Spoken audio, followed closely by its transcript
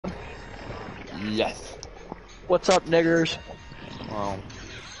Yes. What's up, niggers? Wow.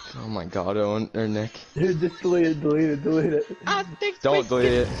 Oh my God, Owen or Nick. Dude, just delete it. Don't delete it.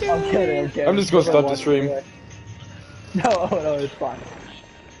 I'm kidding. I'm just gonna stop the stream. Anyway. No, it's fine.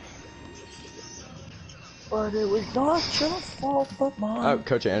 But it was not your fault, but mine. Oh,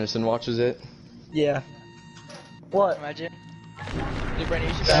 Coach Anderson watches it. Yeah. What? Imagine. Dude, Brandon,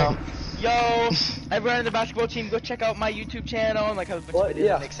 you should know. Yo, everyone in the basketball team, go check out my YouTube channel and like have a bunch of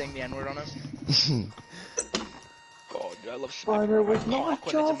videos of Nick saying the N-word on it. Oh, dude, I love But it was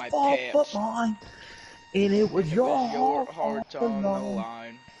not your fault, but mine. And it was your heart on the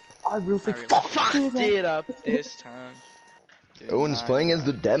line. I really fucked it up this time. Owen's playing as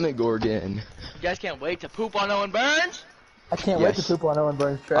the Demogorgon. You guys can't wait to poop on Owen Burns? I can't wait to poop on Owen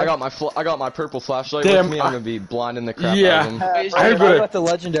Burns' track. I got my purple flashlight Damn, with me. I'm gonna be blinding the crap yeah. out of him. I got the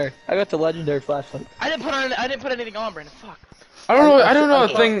legendary flashlight. I didn't put anything on, Brandon. Fuck. I don't know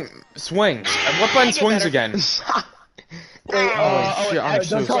if the thing swings. What button swings again? Oh, shit, I'm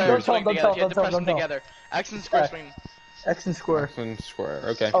so don't sorry. tell them. You have to press them together. X and square swing. X and square. X and square,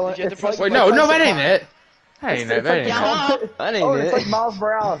 okay. Oh, Wait, no, that ain't it. That ain't it. It's like Miles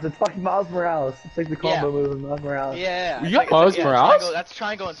Morales. It's fucking Miles Morales. It's like the combo move of Miles Morales. Yeah. You got Miles Morales? That's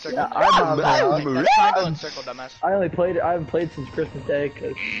triangle and circle. Yeah, I'm Miles Morales. That's triangle and circle, dumbass. I haven't played since Christmas Day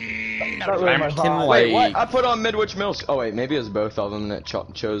because it's not really my vibe. Wait, what? I put on Midwich Mills. Oh wait, maybe it was both of them that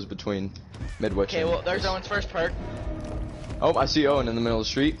chose between Midwich. Okay, well, there's Owen's first perk. Oh, I see Owen in the middle of the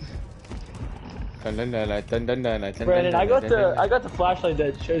street. Brandon, I got the flashlight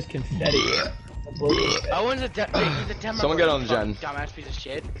that shows confetti. Owen's he's a Demogorgon. Someone get on Jen. Dumbass piece of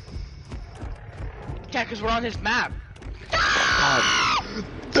shit. Yeah, because we're on his map.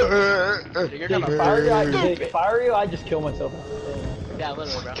 You're gonna if I were you, I'd just kill myself. Yeah,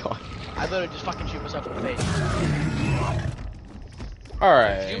 literally, bro. God. I literally just fucking shoot myself in the face.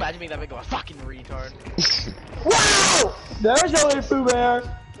 Alright. Can you imagine being that big of a fucking retard? Wow! There's Owen Pooh Bear!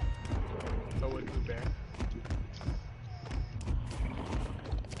 Owen Pooh Bear.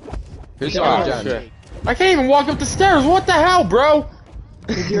 Who's Oh, on Jen? shit. I can't even walk up the stairs. What the hell, bro?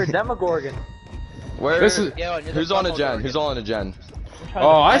 You're a Demogorgon. This is. Who's on a Jen? Who's on a Jen?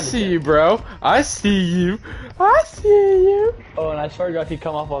 Oh, I see you, bro. I see you. I see you. Oh, and I swear to God, if you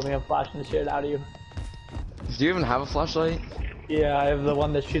come up on me, I'm flashing the shit out of you. Do you even have a flashlight? Yeah, I have the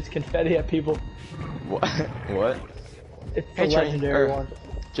one that shoots confetti at people. What? What? It's the legendary one.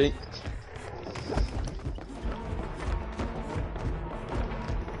 Jake.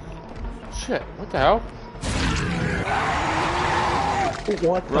 Shit, what the hell?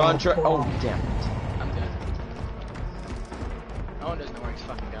 What the Run, oh, damn it. I'm good. Owen doesn't know where he's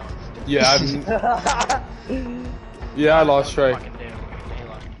fucking going. Yeah, yeah, I lost track. Fucking dude.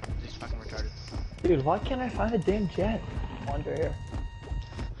 Halo. He's fucking retarded. Dude, why can't I find a damn jet? Under here.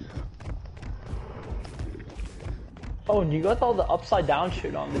 Oh, and you got all the upside down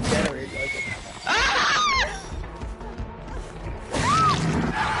shit on the generator.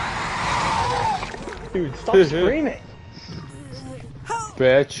 Dude, stop screaming!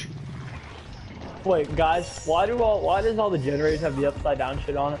 Bitch. Wait, guys, why does all the generators have the upside down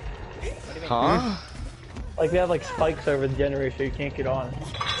shit on it? Huh? Like they have like spikes over the generator so you can't get on it.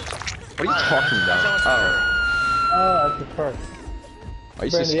 What are you talking about? Oh, that's a perk. Are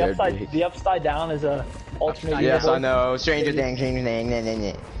you so scared, the upside down is a alternate. Yes, I know. Stranger Things. Have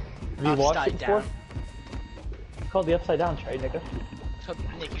you watched it before? It's called the upside down trade, nigga. So,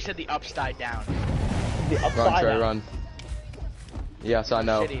 Nick, you said the upside down. The upside down. Run. Yes, I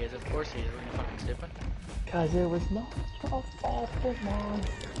know. Shit, he is. Of course he is. Are you fucking stupid? Cause it was not your fault, mom.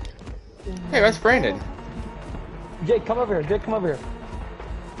 Hey, that's Brandon. Jake, come over here. Jake, come over here.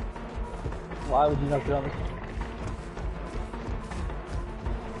 Why would you not get on this?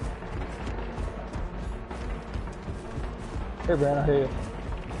 Here, Brandon, I'll hear you.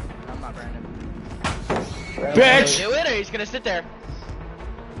 I'm not Brandon. Bitch! Do it or he's gonna sit there.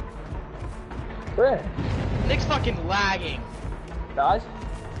 Brandon. Nick's fucking lagging. Guys?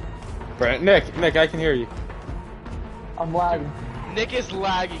 Nick, I can hear you. I'm lagging. Nick is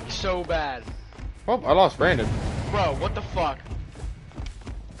lagging so bad. Oh, I lost Brandon. Bro, what the fuck?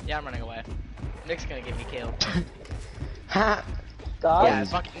 Yeah, I'm running away. Nick's gonna get me killed. Ha! Yeah,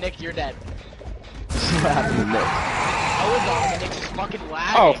 fuck Nick, you're dead. What happened to Nick? I was on and Nick's just fucking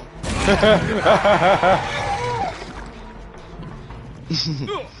lagging. Oh.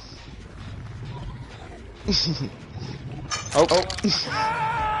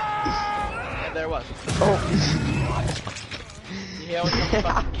 Yeah, there was. Oh. He always got me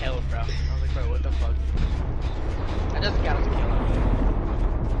fucking killed, bro. I was like, bro, what the fuck? I just got him to kill him.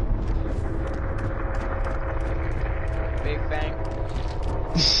 Big bang.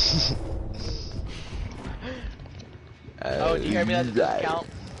 Oh, do you hear me? That doesn't count.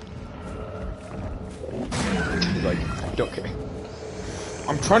 Like, don't care.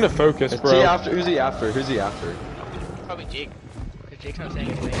 I'm trying to focus, bro. Who's he after? Who's he after? Probably Jake. Because Jake's not saying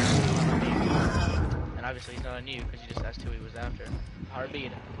anything. And obviously he's not on you, because you just asked who he was after.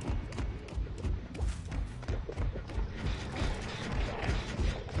 Heartbeat.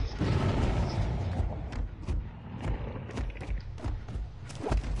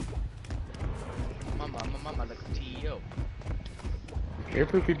 Mama, look at T.O. Your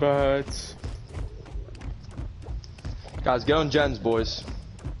poopy butts. Guys, get on Jen's, boys.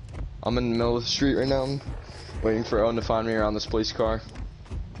 I'm in the middle of the street right now. I'm waiting for Owen to find me around this police car.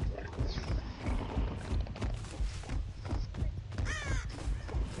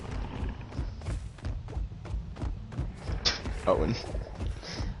 Owen.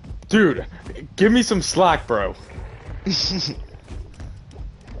 Dude, give me some slack, bro.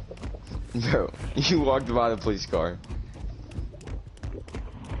 Bro, you walked by the police car.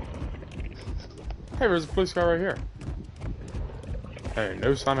 Hey, there's a police car right here. Hey,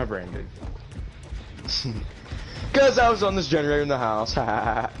 no sign of Brandon. Cause I was on this generator in the house.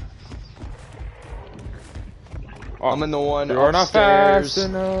 Oh, I'm in the one you are not upstairs. fast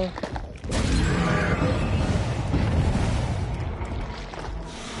enough.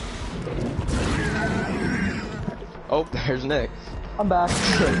 Oh, there's Nick. I'm back.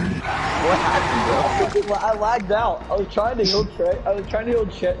 What happened, bro? Well, I lagged out. I was trying to heal Trey. I was trying to heal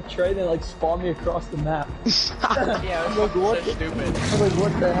Trey, and like spawn me across the map. Yeah, I'm like, what? so stupid. I'm like,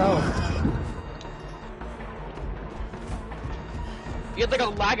 what the hell? You had like a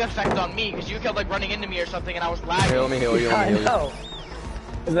lag effect on me, because you kept like running into me or something, and I was lagging. Here, let me heal you, Yeah, let me heal I know.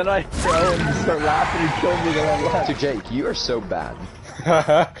 And then I throw and you start laughing and kill me, then I you. left. Dude, Jake, you are so bad.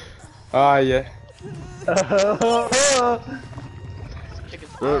 Yeah.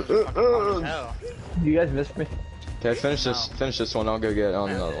 Chicken's arms are fucking long as hell. You guys missed me? Okay, finish this one, I'll go get on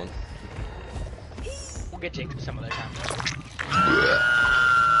another one. We'll get Jake some other time. Yeah.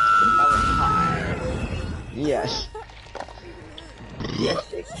 That was hot. Yes. Yes,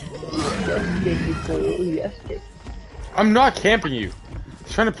 Jake. Yes, Jake. Yes, Jake. I'm not camping you. I'm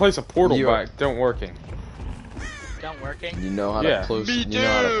trying to place a portal You are- back. Don't working. Done working. You know how Yeah. to close. Me You know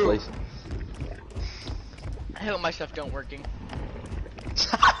how to too. place. I hope my stuff don't working.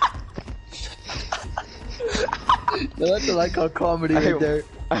 No, that's what I call comedy right there.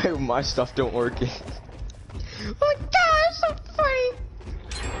 I hope my stuff don't work. Oh my gosh, so funny.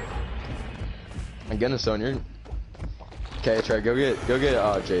 My goodness, son, you're. Okay, Trey, go get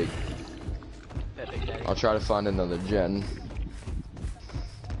Jake. That big daddy. I'll try to find another gen.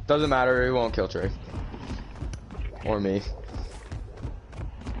 Doesn't matter, he won't kill Trey. Or me.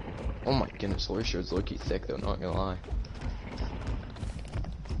 Oh my goodness, Lord shirt's low-key thick though, not gonna lie.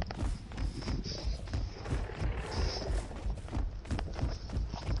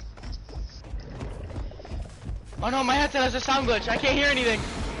 Oh no, my headset has a sound glitch. I can't hear anything.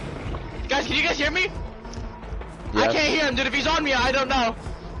 Guys, can you guys hear me? I Yes. can't hear him, dude. If he's on me, I don't know.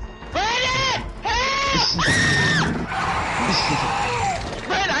 Brandon! Help!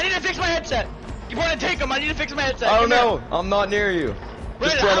 Brandon, I need to fix my headset. You want to take him? I need to fix my headset. Oh Come no, here. I'm not near you. Brandon,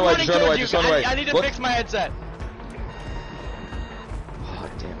 Just run I'm away, running just run towards away, you. just run away. I need to Look. fix my headset. Oh,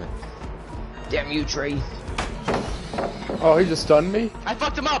 damn it. Damn you, Trey. Oh, he just stunned me? I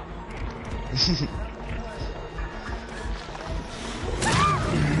fucked him up.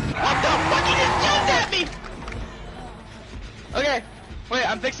 What the fuck? He just jumped at me! Okay, wait,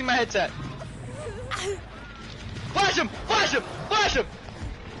 I'm fixing my headset. Flash him! Flash him! Flash him!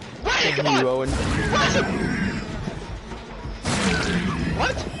 Wait, come Damn on! you, Owen. Flash him!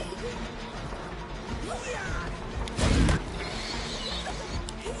 What?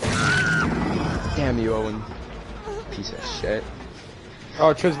 Damn you, Owen. Piece of shit.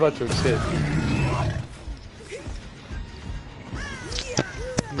 Oh, Trey's about to escape.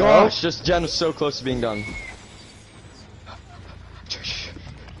 Gosh, just Jen was so close to being done.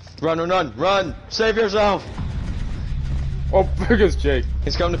 Run, run, run, run! Save yourself! Oh, there goes Jake.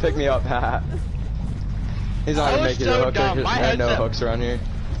 He's coming to pick me up. He's not I gonna was make it so a hooker. dumb. My There are no headset- hooks around here.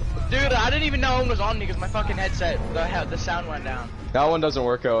 Dude, I didn't even know one was on me because my fucking headset, the sound went down. That one doesn't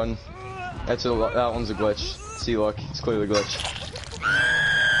work, Owen. That one's a glitch. See, look, it's clearly glitched.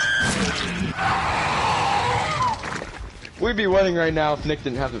 We'd be winning right now if Nick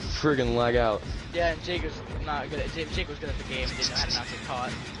didn't have to friggin' lag out. Yeah, and Jake was not good at Jake was good at the game and didn't know how to not get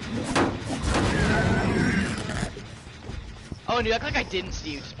caught. Oh, and you act like I didn't see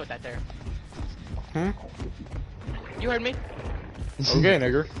you, just put that there. Hmm? You heard me? Okay,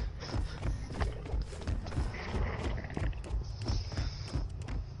 nigger.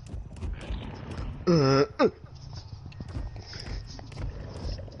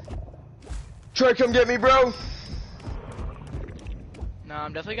 Troy, come get me, bro. No,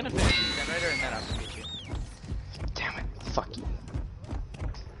 I'm definitely gonna finish the generator and then I'll come get you. Damn it. Fuck you.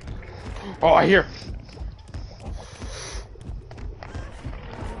 Oh, I hear.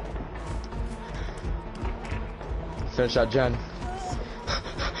 Finish that gen.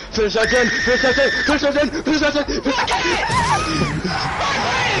 Finish that gen! Finish that gen! Finish that gen! Finish that gen!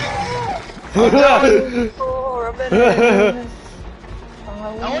 Finish that gen!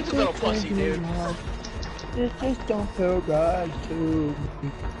 That one's a little pussy, dude. It just don't feel right to.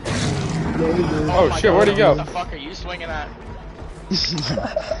 Oh shit, where'd he go? What the fuck are you swinging at?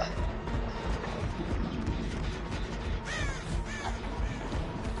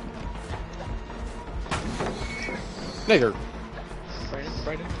 Nigger.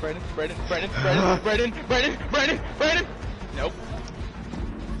 Brandon. Nope.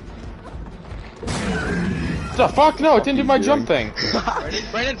 The fuck? No, it didn't do my jump thing.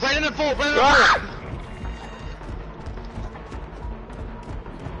 Brandon at full.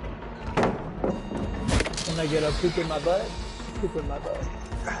 Can I get a poop in my butt? Poop in my butt.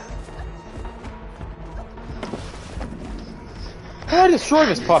 How do I destroy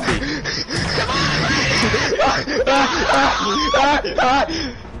this puppy? Come on!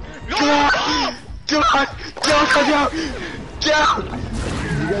 Come on! Go!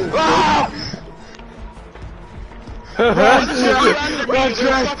 Run,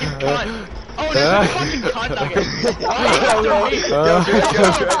 Trey! Oh, this is a fucking cunt nugget.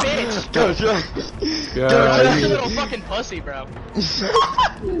 Go, Trey. You're such a little fucking pussy, bro.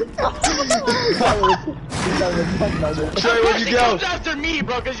 Trey, where'd you He go? comes after me,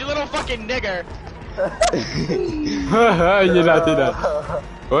 bro, because you little fucking nigger. You're not doing that.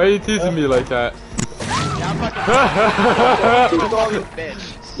 Why are you teasing me like that? Yeah, I'm fucking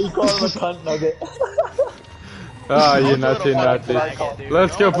bitch. He called him a cunt nugget. Ah, you're naughty.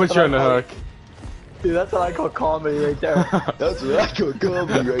 Let's go put you on the hook. Dude, that's what I call comedy right there. That's what I call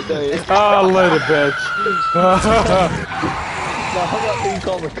comedy right there. Ah, little bitch. Now, how about you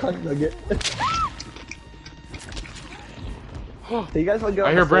call him a cunt nugget? So you guys want to go? I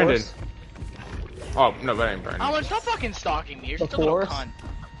on hear the Brandon. force? Oh, no, that ain't Brandon. Oh, stop fucking stalking me. You're The just a little force? cunt.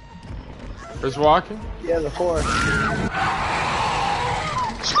 Who's walking? Yeah, the force.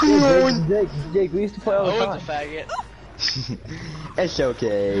 Jake, we used to play all the Owen's a time. faggot. It's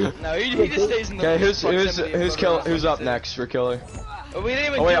okay. No, he just stays in the. Okay, who's up City. next for killer? Oh, we didn't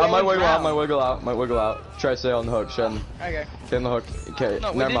even Oh wait, do I might Owen's wiggle out. round. Might wiggle out. Try to stay on the hook, Shen. Okay. Stay on the hook. Okay,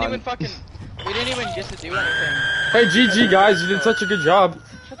 No, we never didn't mind. even fucking. We didn't even get to do anything. Hey, GG guys, you did such a good job.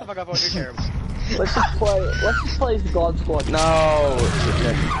 Shut the fuck up, Owen. You're terrible. Let's just play the God Squad. No!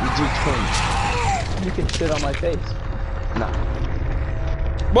 Okay, you do twins. You can shit on my face. Nah.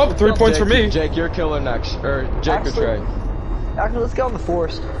 Well, 3 points for me. Jake, you're killer next. Or Jake or Trey. Actually, let's go on the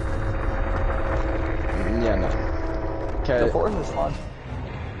force. Yeah, no. The Okay. force is fun.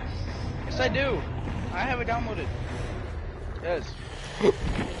 Yes, I do. I have it downloaded. Yes.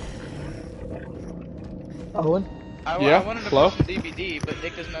 Owen? I Yeah, wanted to hello? push the DBD, but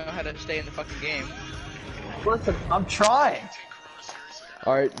Nick doesn't know how to stay in the fucking game. Listen, I'm trying.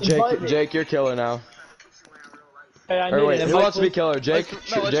 Alright, Invite me. Jake, you're killer now. Hey, I Or need wait, an who invite, wants to be please. killer? Jake,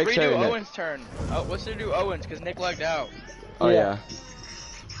 Let's Jake, redo Trey, or Nick? Owen's turn. Oh, let's do Owen's, because Nick lagged out. Oh yeah.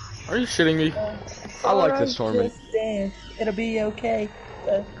 Are you shitting me? I like this tournament. It'll be okay.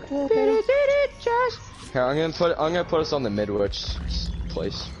 Here, I'm gonna put us on the midwich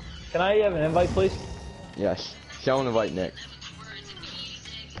place. Can I have an invite, please? Yes. I want to invite Nick.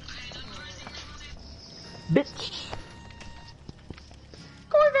 Bitch.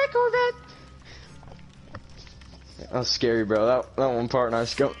 Corvette. That was scary, bro. That one part, and I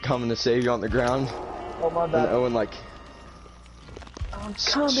was coming to save you on the ground, Oh my and bad. Owen like. I'm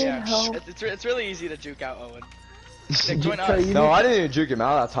coming Yeah, home. it's really easy to juke out Owen. Nick, join Trey, us. you No, need I to- didn't even juke him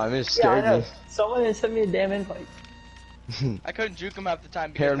out that time. It just Yeah, I scared know. me. Someone had sent me a damn invite. I couldn't juke him half the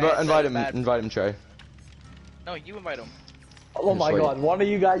time Here, because invite him, Trey. No, you invite him. Oh my Just wait. god, one of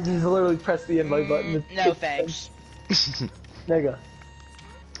you guys just literally pressed the invite button. No thanks. Nigga,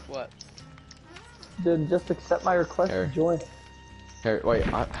 What? dude, just accept my request Here. to join. Here, wait.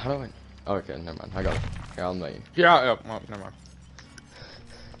 How do I? Oh, okay, never mind. I got it. Here, I'll invite you. Yeah, well, never mind.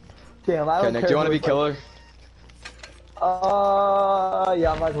 Damn, I Okay, don't Nick, care. do you want to be who killer?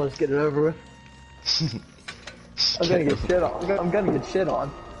 yeah, I might as well just get it over with. I'm gonna get shit on. I'm gonna get shit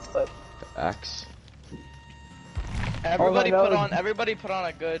on. But X. Everybody know put is- on. Everybody put on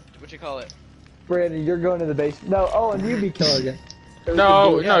a good. What you call it? Brandon, you're going to the base. No, oh, and you be killer again. So we No,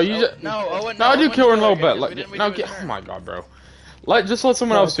 can do it. no, you Yes, just. no, Owen. No, I do Owen's killer in a little again, bit. 'cause Like, we didn't no, redo his oh turn. my god, bro. Just let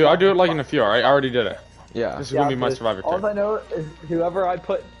someone No, else do it. I'll do it like in a few. Alright, I already did it. Yeah. This is gonna be my dude, survivor all turn. I know is whoever I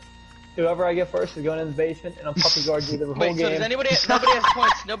put Whoever I get first is going in the basement, and I'm puppy guard you the whole Wait, game. so does nobody has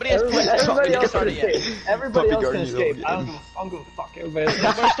points? Nobody has points. Everybody else can Started yet. escape. Everybody Puppy else guard can you the whole escape. I game. don't give a fuck. Everybody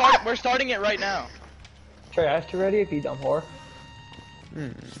else. We're starting it right now. Trey, after ready if you dumb whore.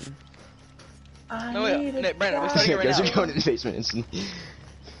 No, wait, Brandon, we're starting it right Guys now. are going in the basement instantly.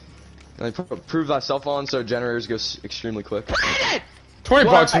 Like, prove thyself on so generators go extremely quick. 20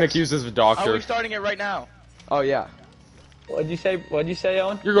 What? bucks Nick uses the Are doctor. we starting it right now? Oh yeah. What'd you say,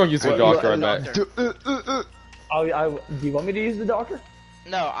 Owen? You're going to use the doctor, I bet. Doctor. Do you want me to use the doctor?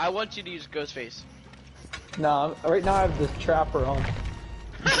 No, I want you to use Ghostface. No, right now I have this trapper on.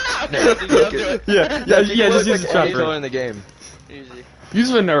 Okay, don't do it. Yeah, just use the Killer chopper. in the game. Easy. Use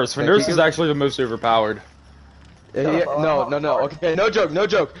the nurse. The Yeah, nurse he is goes- actually the most overpowered. No. Okay, no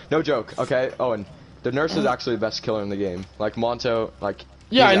joke. Okay, Owen. The nurse is actually the best killer in the game. Like Monto, like.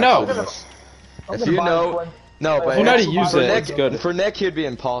 Yeah, he's I know. actually the best. I'm If gonna you buy know, one. no, but If you know how to use for it, Nick, it's good. For Nick, he'd be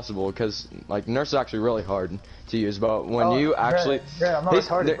impossible because like nurse is actually really hard to use. But when Oh, you actually, Brad, I'm not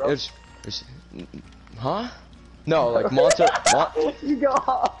retarded, bro. huh? No, like Monto. You go.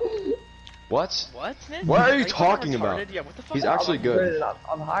 What? What, Nick? What are you fucking talking about? retarded? Yeah, what the fuck? He's actually good.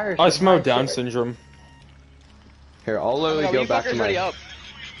 I'm higher. I smoke Down syndrome. Here, I'll literally No, go you back to fuckers ready my. up.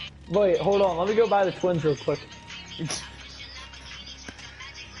 Wait, hold on. Let me go buy the twins real quick.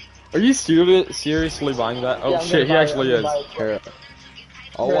 Are you seriously buying that? Oh Yeah, I'm shit, he gonna buy it. actually I'm is. gonna buy it. Here,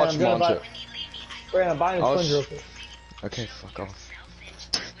 I'll Brad, watch I'm gonna Monto. Brandon, I'm buying the Oh, twins real quick. Okay, fuck off.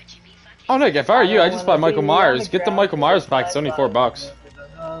 Oh Nick, if I were you, I'd just buy Michael Myers. Get the Michael Myers pack, it's only $4.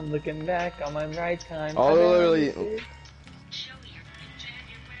 I'm looking back on my right time. I'll literally.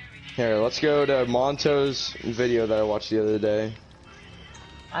 Here, let's go to Monto's video that I watched the other day.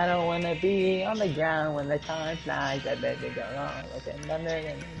 I don't wanna be on the ground when the time flies. I bet they go on looking under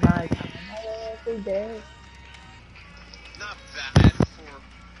in my time every day. Not bad for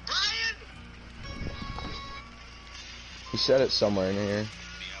Brian. He said it somewhere in here. Yeah,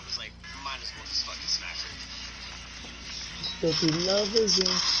 I was like, might as well just fucking smack her. Still be lovers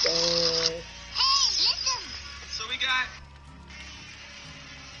instead. So we got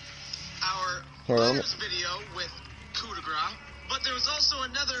our Here, let me- Myers video with coup de grace, but there was also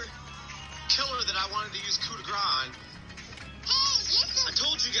another killer that I wanted to use coup de grace on. I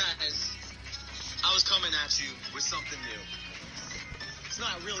told you guys I was coming at you with something new. It's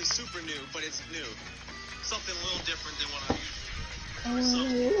not really super new, but it's new. Something a little different than what I'm used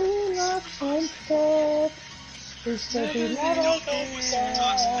to.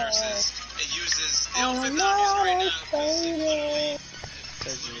 Toxic nurses. It uses the outfit that I'm using right now. Because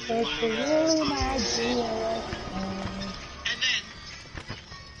it's really and then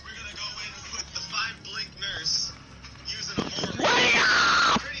we're gonna go in with the 5-blink nurse using a more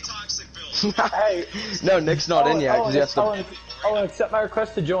pretty toxic build. Hey, No, Nick's not in yet because he has to. Accept my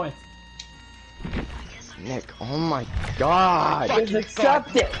request to join. Nick, oh my god. Just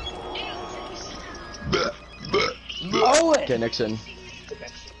accept it. Owen. Okay, Nick's in.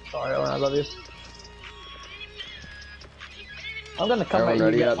 Sorry, Owen, I love you. I'm gonna come Everyone at you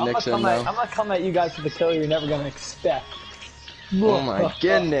ready? guys. Up, Nick's in now. I'm gonna come at you guys with the killer you're never gonna expect. Oh my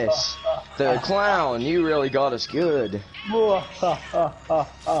goodness. The clown, you really got us good.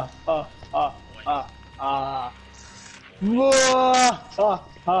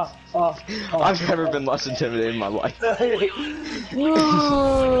 I've never been less intimidated in my life. Go,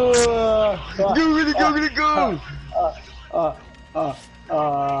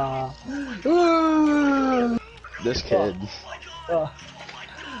 go! This kid.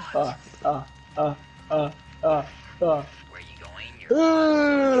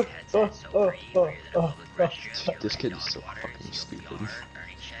 This kid is so fucking stupid.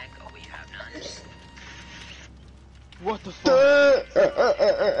 What the fuck?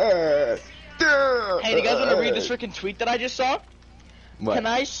 Hey, do you guys want to read this freaking tweet that I just saw? What? Can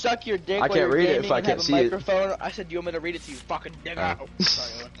I suck your dick I while you're can't read it gaming if I and can't have see a it. microphone? I said, do you want me to read it to you, fucking nigga? Ah.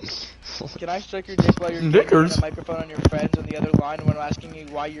 Sorry, Owen. Can I suck your dick while you're gaming Knickers. and a microphone on your friends on the other line when I'm asking you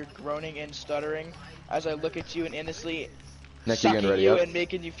why you're groaning and stuttering as I look at you and innocently Nick, you sucking getting ready you up? and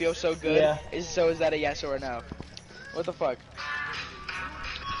making you feel so good? Yeah. Is that a yes or a no? What the fuck?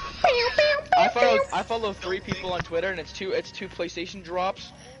 I follow 3 people on Twitter and it's two PlayStation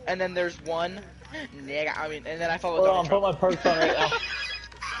drops and then there's one nigga. I mean, and then I follow Hold Donald on, Trump. put my perks on right now.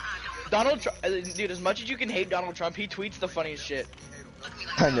 Donald Trump, dude. As much as you can hate Donald Trump, he tweets the funniest shit.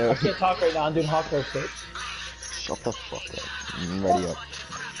 I know. I can't talk right now. I'm doing hot girl shit. Shut the fuck up. I'm ready up.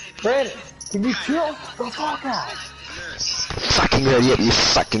 Brandon, can you chill the fuck out? Nurse, Fucking ready up, you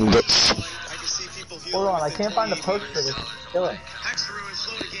fucking bitch. I can see people Hold on, I within can't find the 10 perks for years. this. Kill it. Extra ruin,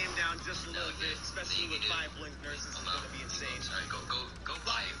 slow the game down just a little especially with 5 blink nurses, is going to be insane. Go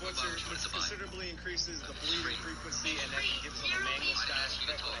buy Butcher, which considerably increases the bleeding frequency and then gives them a mango style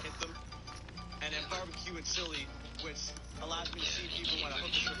effect when I hit them. And then barbecue and chili, which allows me to see people when I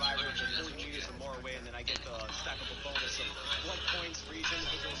hook a survivor if they're 30 meters or more away, and then I get the stackable bonus of blood points for each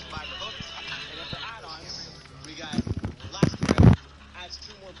individual survivor hooked. And then for add-ons, we got Last Grip, adds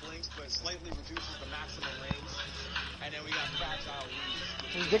 2 more blinks, but slightly reduces the maximum range. And then we got Fragile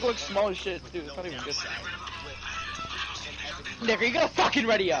Weed. His dick looks small as shit, dude. It's not even good. Nick, are you gonna fucking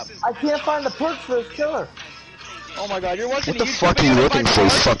ready up? I can't find the perks for this killer. Oh my god, you're watching What a the YouTube fuck are video you to looking find for,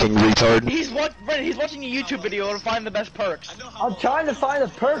 perks? fucking retard? He's watching a YouTube video to find the best perks. I'm trying to find the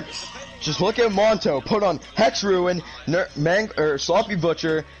perks. Just look at Monto, put on Hex Ruin, Sloppy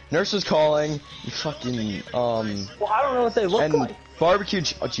Butcher, Nurse's Calling, you fucking, Well, I don't know what they look and like. Barbecue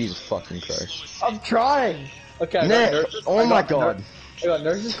oh Jesus fucking Christ. I'm trying. Okay, I got Nick, nurses. oh my god. I got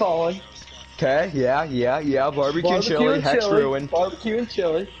Nurses Calling. Okay, yeah, Barbecue and Chili, Hex Ruin. Barbecue and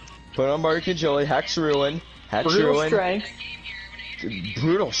chili. Put on Barbecue and Chili, Hex Ruin, Hex Brutal Ruin. strength.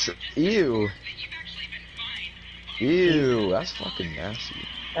 Brutal Ew. Ew, that's fucking nasty.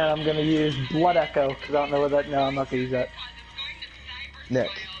 And I'm gonna use Blood Echo, because I don't know what that, no, I'm not gonna use that.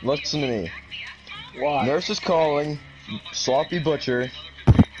 Nick, listen to me. Why? Nurse's Calling, Sloppy Butcher,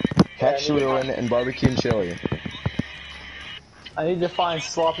 Hex Ruin, and Barbecue and Chili. I need to find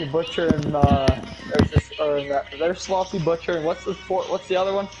Sloppy Butcher and, there's Sloppy Butcher, and what's the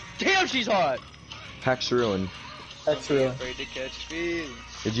other one? Damn, she's hot! Hex Ruin. Hex Ruin. Afraid to catch feels.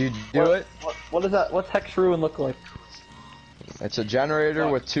 Did you do it? What is that? What's Hex Ruin look like? It's a generator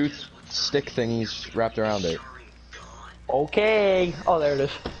with 2 stick thingies wrapped around it. Okay. Oh, there it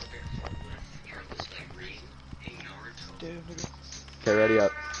is. Okay, ready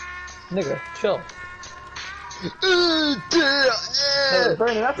up. Nigga, chill. Hey,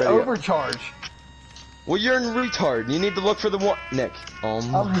 Brandon, that's Ready up. overcharge. Well, you're in retard. You need to look for the one. Nick. Oh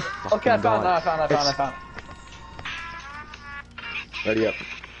my Okay, I found God. it, I found it. Ready up.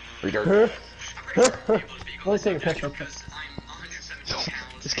 Retard. Let me take a picture.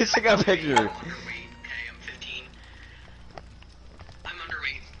 This kid's taking a picture. I'm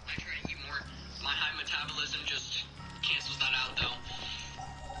underweight. I try to eat more. My high metabolism just cancels that out, though.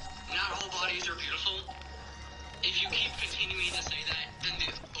 Not all bodies are beautiful. If you keep continuing to say that, then the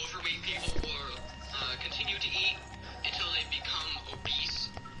overweight people will continue to eat until they become obese,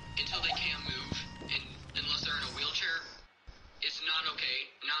 until they can't move, and unless they're in a wheelchair. It's not okay.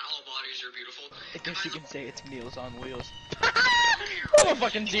 Not all bodies are beautiful. I guess you can say it's Meals on Wheels. I'm a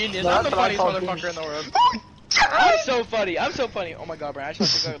fucking genius. I'm the funniest motherfucker in the world. I'm so funny. I'm so funny. Oh my god, Brian. I actually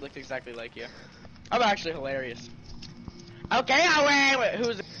think I looked exactly like you. I'm actually hilarious. Okay, wait.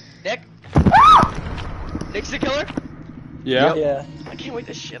 Who's it? Nick? Nick's the killer? Yeah. Yeah. I can't wait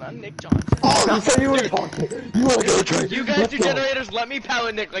to shit on Nick Johnson. Oh, you said you were talking. You wanna go try? You guys do generators, let me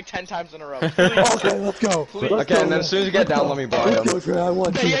pallet Nick like 10 times in a row. Okay, let's go. Okay, and then as soon as you get down, let me borrow him. Let's go, I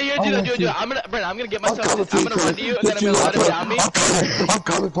want to. Yeah, do that. I'm gonna get myself. I'm gonna run to you, and then I'm gonna let him down me. I'm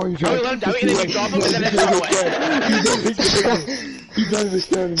coming for you, I'm gonna let him down me, and then you drop him, and then I run away. You don't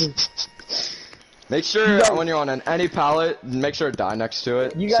understand me. Make sure when you're on any pallet, make sure to die next to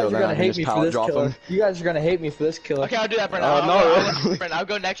it. You guys so are then gonna I can hate just me for pallet this drop killer. him. You guys are gonna hate me for this killer. Okay, I'll do that, Brennan. No. I'll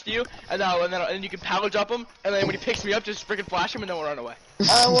go next to you, and then you can pallet drop him, and then when he picks me up, just freaking flash him, and then we'll run away.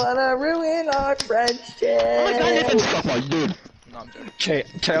 I wanna ruin our friendship. Oh my god, Nick, Stuff I did. No, I'm joking.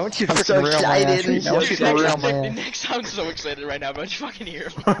 Okay, I want you to I'm freaking so reel my ass excited. right now. I want you to reel my ass. Nick sounds so excited right now, but you fucking hear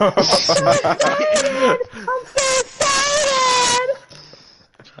him. I'm so excited!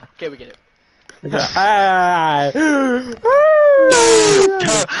 Okay, we get it. Oh,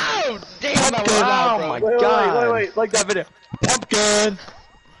 Oh, damn, that was loud, bro. my God. Wait, like that video. Pumpkin!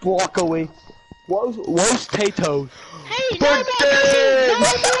 Broccoli. Roast potatoes. Hey, Pumpkin! no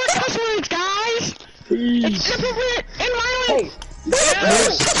more cuss words, guys! It's inappropriate in my Hey, no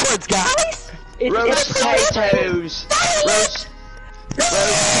cuss words, guys! Roast potatoes. Roast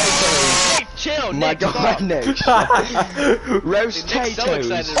potatoes. Hey, chill, My Nick, God, stop. Nick. Roast Nick's so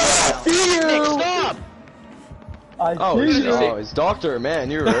excited potatoes. right now. Nick, stop! Oh, it's Doctor,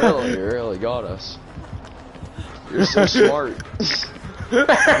 man, you really got us. You're so smart. I'm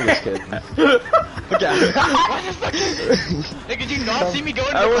just kidding. Okay. Why the fuck Nick, did you not see me go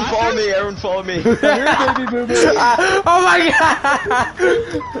into the Everyone follow bathroom? me, everyone follow me. Oh my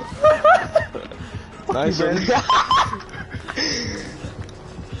god! Nice one.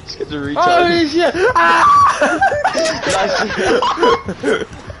 Let's get to reach Holy shit!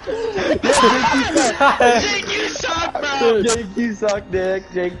 Nick, you suck, bro! Jake, you suck dick.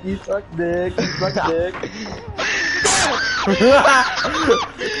 Jake, you suck dick. You suck dick.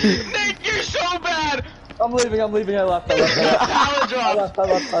 Nick, you're I'm leaving, I left. Power drop.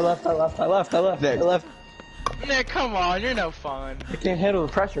 I left. Nick, come on, you're no fun. I can't handle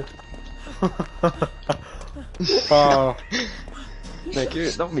the pressure.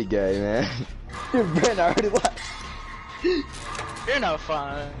 Nick, don't be gay, man. Dude, Brent, I already left. You're no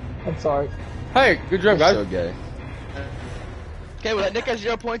fun. I'm sorry. Hey, good job, You're guys. so gay. Okay, well, Nick has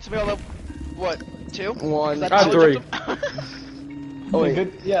 0 points, and we all have, what, 2? 1. That's Ah, how 3. it jumped up. Oh, wait.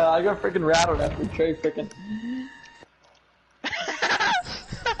 Good. Yeah, I got freaking rattled after Trey freaking.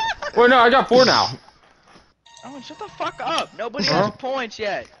 Wait, no, I got 4 now. Oh, shut the fuck up. Nobody has points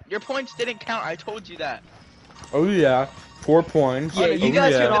yet. Your points didn't count. I told you that. Oh yeah, 4 points. Yeah, you Oh,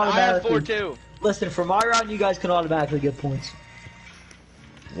 guys yeah. can I have 4 automatically. too. Listen, for my round, you guys can automatically get points.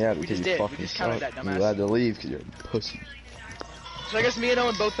 Yeah, We because just you did. We fucking just counted suck. that, You dumbass. had to leave because you're a pussy. So I guess me and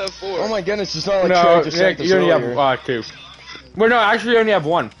Owen both have 4. Oh my goodness, it's not like No, Trey just Nick, sent this you only earlier. have 2. Well, no, actually, you only have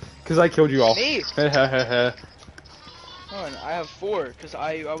 1 because I killed you all. Me? Yeah, Owen, I have 4 because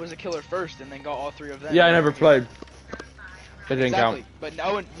I was a killer first and then got all 3 of them. I never played. It didn't Exactly.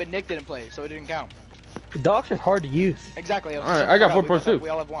 count. But Nick didn't play, so it didn't count. The dogs are hard to use. Exactly. Alright, I got 4 points too. We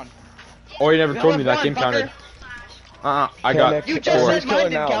all have 1. Oh, you never We all told me have that game 1, counted. fucker. I Okay, got Nick, You just 4. said mine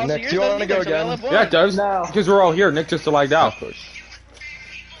didn't now. count, so Nick, yours do you doesn't wanna go either, so we all again? have 1. Yeah, it does. No. Because we're all here. Nick just lagged out. Of course.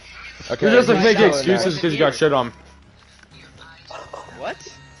 Okay, You're just like Nick, making no, excuses because you got shit on. What?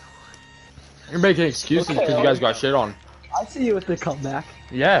 You're making excuses Okay, because you guys got shit on. I see you with the comeback.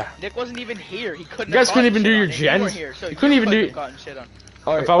 Yeah. Nick wasn't even here. He couldn't. You guys have couldn't gotten even do shit your on. And gens. weren't here, so You couldn't even couldn't do- have gotten shit on.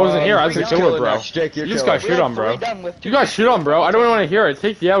 Alright, If I wasn't here, I was a a killer killer, bro. next. Jake, you're You just killer. got shit on, bro. You got shit on, bro. I don't want to hear it.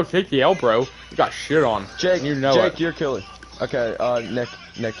 Take the L, bro. You got shit on. Jake, You know Jake, it. you're killer. Okay,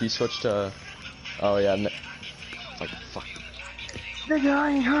 Nick, you switched to. Oh yeah, Nick. Like fuck. Nigga,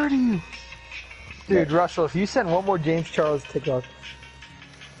 I ain't hurting you. Dude, Russell, if you send one more James Charles TikTok.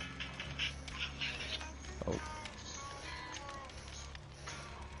 Oh.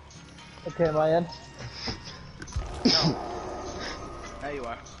 Okay, am I in? There you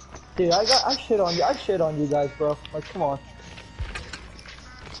are. Dude, I shit on you. I shit on you guys, bro. Like, come on.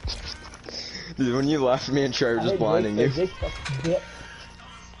 Dude, when you left, me and Trey were I just hate blinding Jake, you. Jake fucking bitch.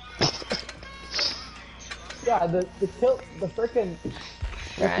 Yeah, the frickin'.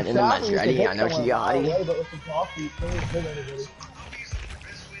 Right in the Maserati, I know she got it. But with the coffee, you can't hit anybody.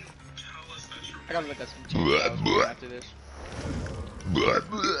 I gotta look at some TV after this.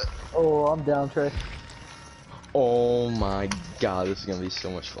 Oh, I'm down, Trey. Oh my god, this is gonna be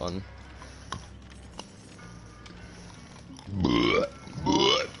so much fun.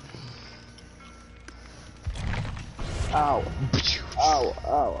 Ow. Ow,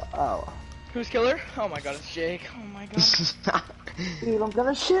 ow, ow. Who's killer? Oh my god, it's Jake. Oh my god. Dude, I'm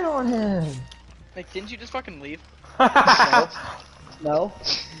gonna shit on him. Like, didn't you just fucking leave? No?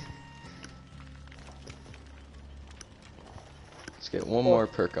 Let's get one more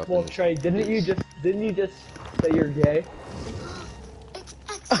perk up. Well, in Trey, didn't you just say you're gay?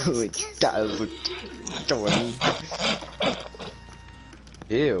 Oh, that was Jordan.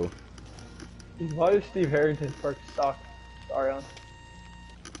 Ew. Dude, why does Steve Harrington's perks suck? Sorry, on.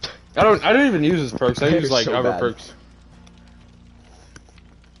 I don't even use his perks. I They're use like so other bad. perks.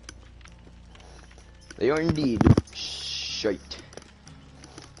 They are indeed shite.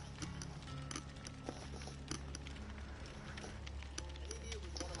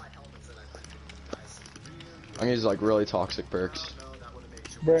 I'm gonna use like really toxic perks.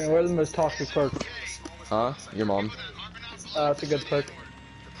 Brandon, what are the most toxic perks? Huh? Your mom? That's a good perk.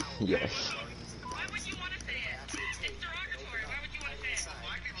 Yes. Why would you want to say it? It's derogatory. Why would you want to say it?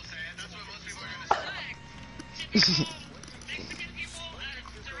 Black people say it. That's what most people are going to say. Mexican people,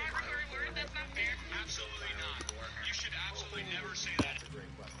 it's a derogatory word. That's not fair. Absolutely not. You should absolutely never say that.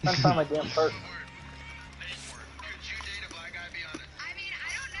 I'm trying my damn perk. Could you date a black guy beyond it? I mean, I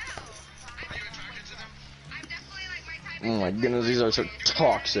don't know. Are you attracted to them? I'm definitely like my type. Oh my goodness, these are so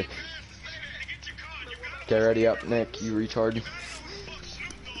toxic. Okay, ready up, Nick, you retard.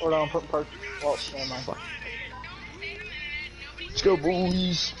 Hold on, put perk. Well, never mind. Fuck. Let's go,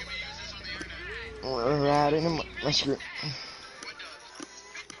 boys. We're riding in my screw.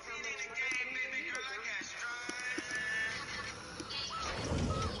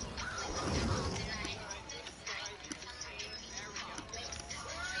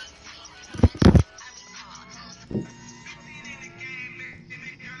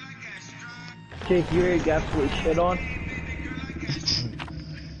 Jake, you already got absolutely shit on.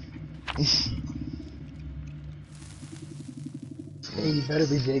 Hey, you better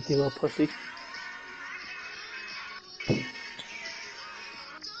be Jake, you little pussy.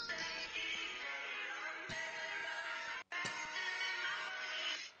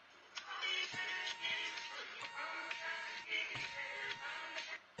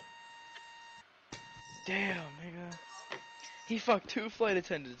 Damn, nigga. He fucked 2 flight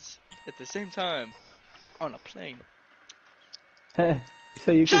attendants at the same time on a plane.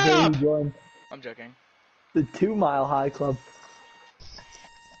 So you Shut can up! maybe join I'm joking. the 2 Mile High Club.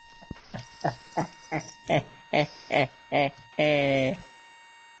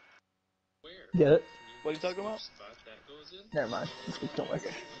 Get it? What are you talking about? Never mind. Just kill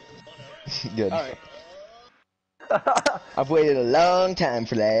myself. Good. Alright. I've waited a long time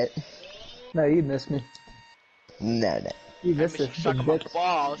for that. No, you missed me. No. You I missed miss this you sucking big my dick.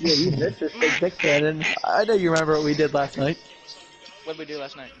 balls. Yeah, you missed this big dick, Brandon. I know you remember what we did last night. What did we do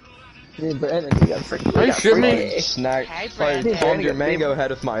last night? Me and Brandon, we got freaking. Are you shitting me? Fucking snack. Hey, Fucking Brandon. palmed your mango head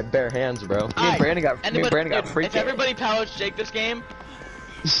with my bare hands, bro. Me and Brandon got If freaking. everybody pallets Jake this game,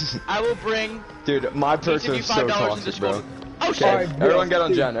 I will bring Dude, my each of person you is so $5 toxic, into bro. school. Oh shit! Okay, Alright, everyone get on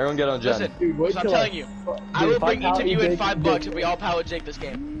dude. Jen. Everyone get on Jen. Listen, Dude, wait I'm till telling you, I will if bring each of pallet you in Jake, $5 if Jake, we all pallet Jake this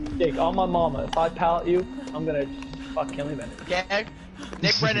game. Jake, on my mama, if I pallet you, I'm gonna fuck kill him. Okay?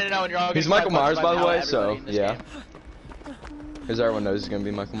 Nick, Brendan, and Owen, you're all He's getting Michael $5 Myers, if I by the pallet way, so, everybody in this yeah. game. Because everyone knows he's gonna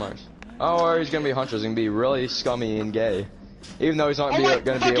be Michael Myers. Oh, or he's gonna be Huntress. He's gonna be really scummy and gay. Even though he's not Oh my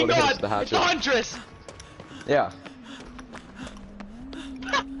gonna be fucking able to hit us god! with the It's hatchet. Huntress! Yeah.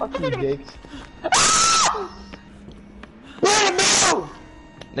 Fuck you, Jake.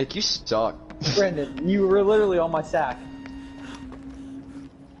 Nick, you suck. Brandon, you were literally on my sack.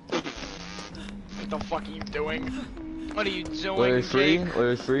 What the fuck are you doing? What are you doing, Literally free, Jake?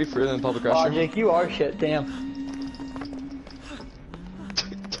 literally free in the public Oh, restroom. Jake, you are shit. Damn.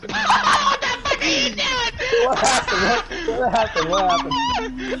 What the fuck are you doing? What happened? What happened? What happened?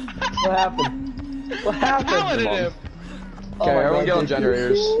 What happened? What happened? Palleted Mom. him. Oh Okay, my everyone God, get on Jake,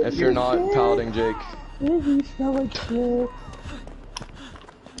 generators you're if you're not shit. palading Jake. You smell like shit.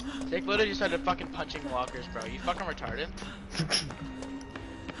 Jake literally started fucking punching lockers, bro. You fucking retarded.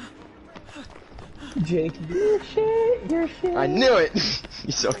 Jake, you're shit. You're shit. I knew it!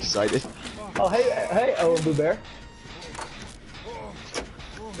 He's so excited. Oh, hey, Owen Blue Bear.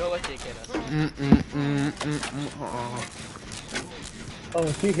 Go let Jake hit us.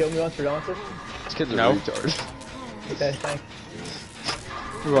 Oh, can you heal me once we're done with this? This kid's a No. retard. Okay, thanks.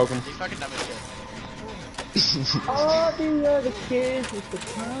 You're welcome. You fucking dumb as shit. All the other kids with the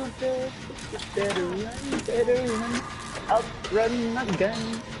compass, better run, outrun my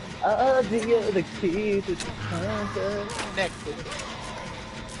gun. All the other kids with the compass. Nick,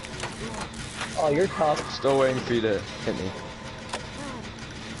 Oh, you're tough. Still waiting for you to hit me.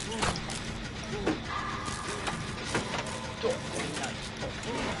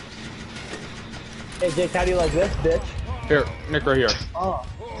 Hey, Jake, how do you like this, bitch? Here, Nick, right here. Oh,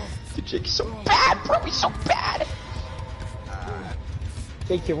 Dude, Jake's so bad, bro. He's so bad.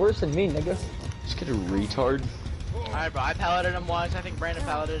 Jake, you're worse than me, nigga. This kid a retard. alright, bro. I palleted him once. I think Brandon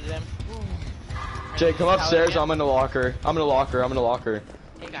palleted him. Jake, come Palleted upstairs. him. I'm in the locker. I'm in the locker. I'm in the locker.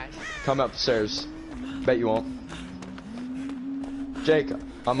 Hey guys. Come upstairs. Bet you won't. Jake,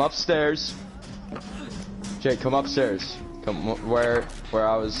 I'm upstairs. Jake, come upstairs. Come where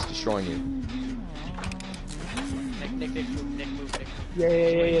I was destroying you. Nick, move, Nick, move, Nick. Yeah,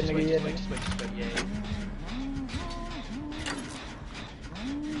 Switch, nigga, yeah. switch, yeah.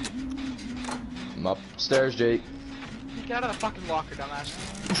 I'm upstairs, Jake. Get out of the fucking locker, dumbass.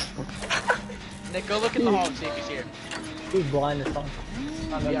 Nick, go look in the hall and see if he's here. He's blind as fuck.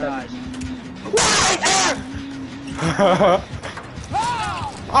 I'm Be not our that- eyes.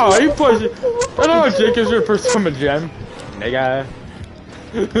 Oh, you push it. I know Jake is your first time a gem. Nigga.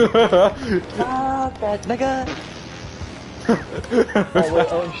 Ah, that nigga. Oh,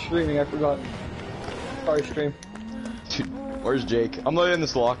 wait, Owen's streaming, I forgot. Sorry, stream. Dude, where's Jake? I'm literally in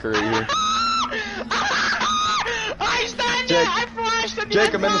this locker right here. I stunned Jake. him! I flashed him!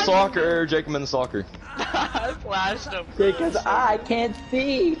 Jake, I'm in this locker. Jake, I'm in this locker. I flashed him. Because I can't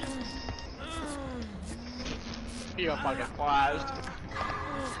see. You got fucking flashed.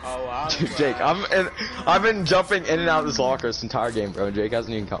 Oh wow. Dude, Jake, I've been jumping in and out of this locker this entire game, bro. Jake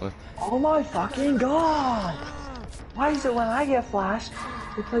hasn't even come. Oh my fucking god! Why is it when I get flashed,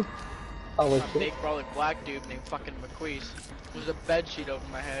 it's like... Oh, wait, Big brother black dude named fucking McQueese. There's a bed sheet over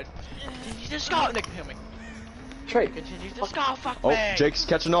my head. Continue to scout, Nick, kill me. Trey. Continue to scout, fuck Oh, me. Jake's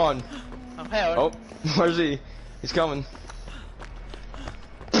catching on. Oh, hey, Oh, where's he? He's coming.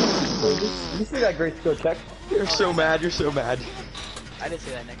 You see that great skill check? You're so mad. You're so mad. I didn't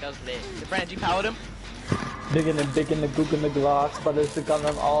see that, Nick. That was lit. Brandon, did you pallet him? Digging and digging the gook in the glass, but there's the gun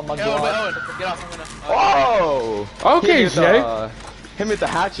on all my Hey, Owen, glass. Owen, get off. I'm gonna. Oh! Okay, Hit me with Jake. hit me with the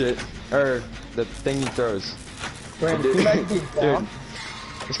hatchet, or the thing he throws. Brandon, you might be down.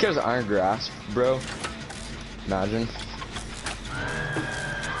 Dude, this guy's iron grasp, bro. Imagine.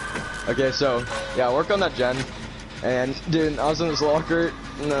 Okay, so yeah, work on that gen. And dude, I was in this locker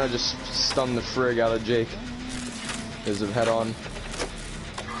and then I just stunned the frig out of Jake. Because of head on.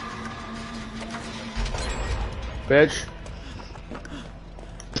 Bitch.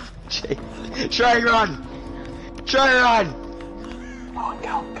 Jake, try and run! Try and run!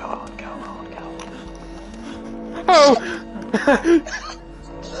 Go. Oh!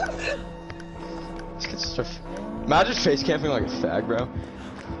 Let's get stuff. Imagine face camping like a fag, bro.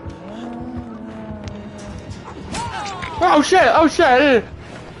 Oh shit! Oh shit!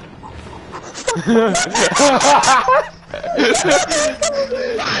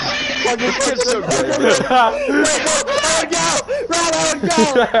 This kid's so good,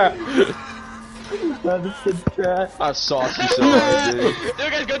 This kid's trash. I sauced him so hard, dude. Dude,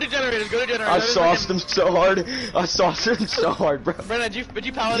 guys, go to generators. Go to generators. I sauced him so hard. I sauced him so hard, bro. Brennan, did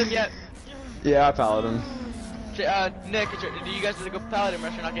you pallet him yet? Yeah, I pallet him. Nick, do you guys need to go pallet him or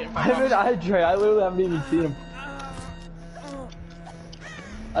you're not getting I fired? literally haven't even seen him.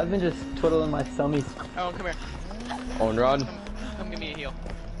 I've been just twiddling my summies. Oh, come here. On run. Come give me a heal.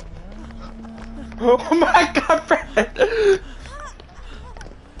 Oh my god, Brandon!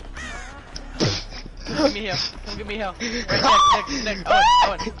 Come give me a heal. Come give me a heal. Right, Nick.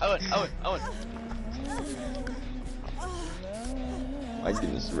 Owen. My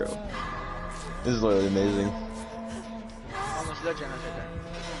goodness, bro. This is literally amazing. Almost there, Jenna, right there.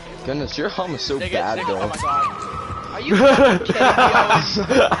 Goodness, your hum is so Nick, bad, Nick, bro. oh my god. Are you fucking kidding me,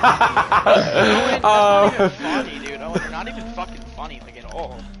 Owen? Owen, that's not even funny, dude. Owen, you're not even fucking funny, like, at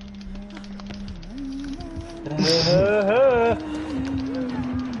all.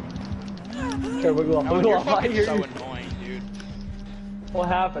 Okay, wiggle off. Owen, you're fucking so annoying, dude. What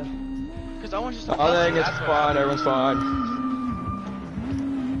happened? Because Owen's just a I think it's that's what fine, happened. everyone's fine.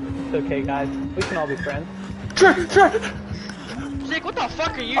 It's okay, guys. We can all be friends. Jake, what the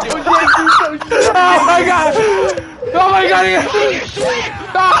fuck are you doing? Oh my god! Oh my god!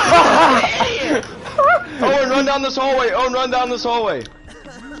 Owen, run down this hallway! Owen, run down this hallway!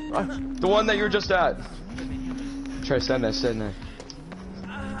 The one that you were just at. Try stand there.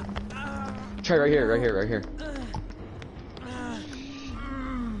 Try right here.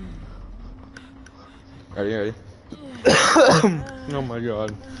 Ready? Oh my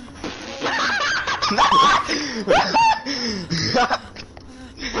god.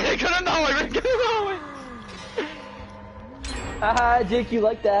 Get in the hallway. Haha, Jake, you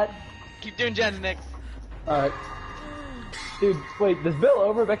like that? Keep doing Jen, Nick. Alright. Dude, wait, does Bill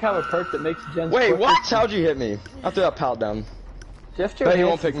Overbeck have a perk that makes Jen Wait, quicker? what? How'd you hit me? I threw that pallet down. Jeff But you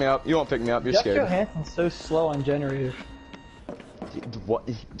won't Johansson's pick me up. You're Jeff scared. Johansson's so slow on generators. What?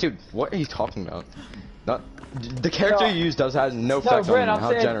 Dude, what are you talking about? Not the character No. you use has no effect Brent, on I'm how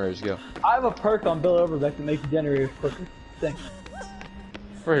saying- generators go. I have a perk on Bill Overbeck that makes generators quicker.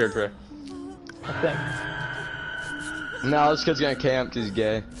 Right here, Trey. I think. No, this kid's gonna camp because he's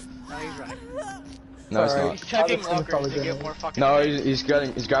gay. No, he's right. No, he's Alright. not. He's checking I'll just lockers to probably get do more fucking. No, money. he's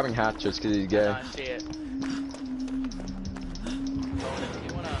grabbing hatchets because he's I gay. know, I see it.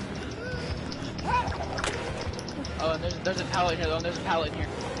 You wanna? Oh, and there's a pallet here. There's a pallet here.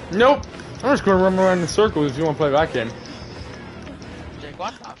 Nope. I'm just gonna run around in circles if you wanna play back in. Jake,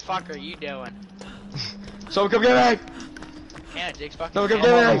 what the fuck are you doing? So come get me! Yeah, Jake's fucking No, camping get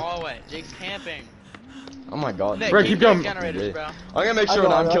in the back. hallway. Jake's camping. Oh my god. Nick, Brett, keep going. generators, bro. I'm gonna make I sure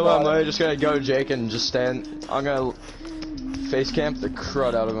when got I'm it, killing I him, got it. I'm just gonna go Jake and just stand. I'm gonna face camp the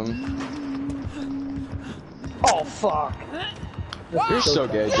crud out of him. Oh, fuck. You're so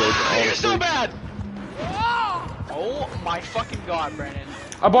gay, Jake. You're so Honestly. bad! Oh my fucking god, Brandon.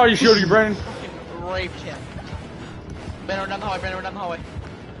 I bought you shield, you Brandon. Fucking raped him. Brandon, we're down the hallway.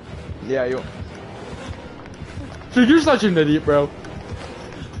 Yeah, you. Dude, you're such an idiot, bro.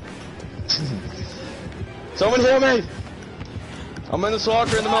 Someone heal me! I'm in this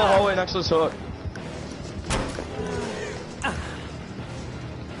locker in the middle of the hallway next to this hook.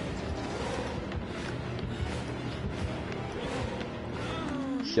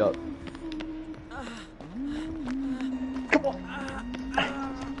 Shut. Come on.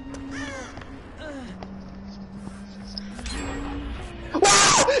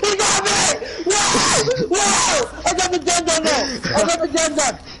 Wow! He got me! Wow! Wow! I got the gen done now!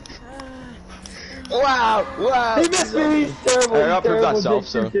 Wow! He missed me! He's terrible! Alright, I'll He's prove terrible. myself,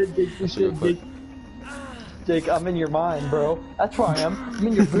 Jake, so. Jake, I'm in your mind, bro. That's where I am. I'm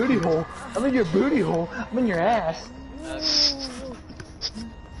in your booty hole. I'm in your booty hole. I'm in your ass. That's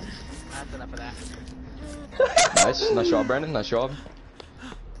enough of that. Nice job, Brandon. Nice job.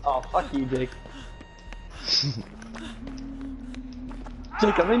 Oh, fuck you, Jake.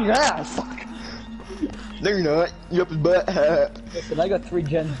 Jake, I'm in your ass. Fuck. No, you're not. You're up his butt. Listen, I got 3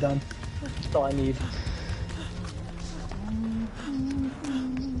 gens done. That's all I need.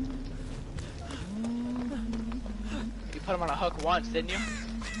 You put him on a hook once, didn't you?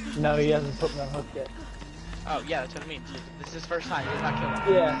 No, he hasn't put me on hook yet. Oh, yeah, that's what I mean. This is his first time. He's not killing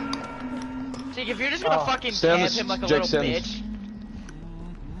him. Yeah. Jake, if you're just gonna fucking camp him like a Jake, little bitch.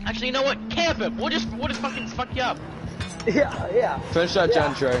 Actually, you know what? Camp him. We'll just fucking fuck you up. Yeah. Finish that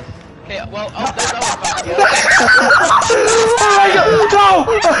gen, Trey. Okay, well, oh, there's Owen fucking you up. Oh my god!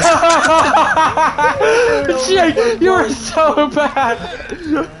 No! Jake, you are so bad!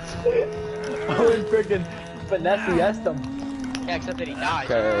 Owen freaking finesse him. Yeah, except that he died.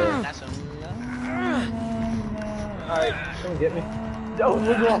 Okay. That's him. Alright, come get me. Oh,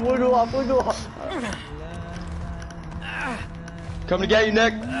 wiggle off. Coming to get you,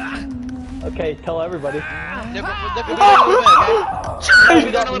 Nick. Okay, tell everybody. Nick, we'll do it in a little bit, okay? We'll do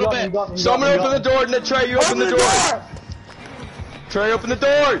it in a little bit. Someone open the door, Nick. Trey, you open the door. Trey, open the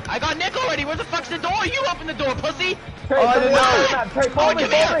door. I got Nick already. Where the fuck's the door? You open the door, pussy. Trey, I didn't know. Trey, follow me.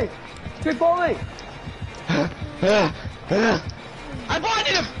 Trey, follow me. I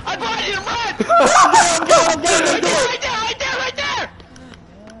blinded him. Run! Right there.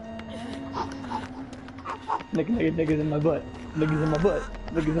 Niggas in my butt. Niggas in my butt.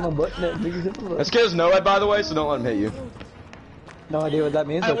 This kid's no head, by the way, so don't let him hit you. No idea what that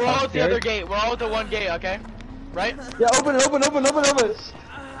means. Alright, we're all at the other gate. We're all at the one gate, okay? Right? Yeah, open it.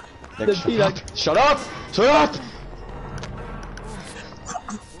 Nick, shut up! Shut up!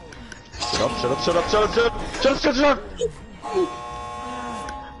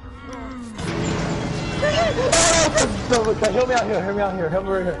 Help me out here. Help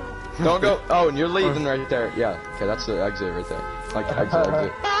me right here. Don't go. Oh, and you're leaving right there. Yeah. Okay, that's the exit right there. Like exit.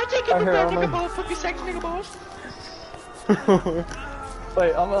 Ah, take it back, take a ball. Fuck you, sex nigga balls.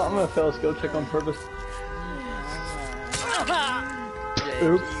 Wait, I'm gonna fail a skill check on purpose. Oops.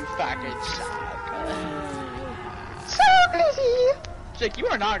 You fucking suck. So busy. Jake, you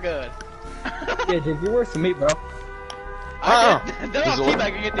are not good. Yeah, Jake, you're worse than me, bro. They're all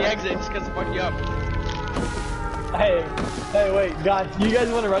teabagging at the exit just because to fuck you up. Hey, wait, guys, you guys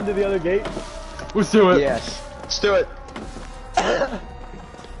want to run to the other gate? Let's do it. Yes. Let's do it.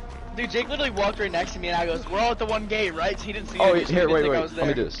 Dude, Jake literally walked right next to me and I goes, we're all at the one gate, right? So he didn't see Oh, it. here, wait. Let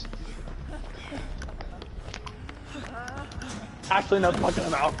me do this. Actually, no, fucking,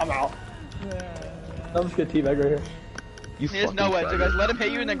 I'm out. I'm just gonna teabag right here. You There's fucking no way, so guys, let him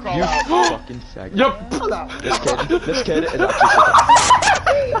hit you and then crawl You out. fucking faggot. Yep. This kid is actually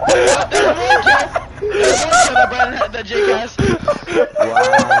There's one kill that Brandon had, that Jake has.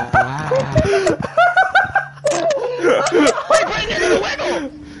 Wait, Brandon, you're gonna wiggle!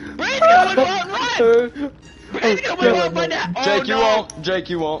 Brandon's gonna wiggle out and run! Brandon's gonna wiggle out and run now! Oh, Jake, no. you won't. Jake,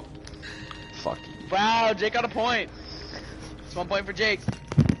 you won't. Fuck you. Wow, Jake got a point. It's 1 point for Jake.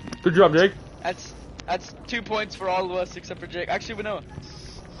 Good job, Jake. That's 2 points for all of us except for Jake. Actually, we know.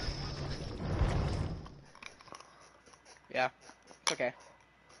 Yeah, it's okay.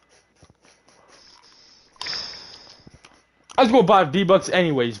 I was gonna buy V-Bucks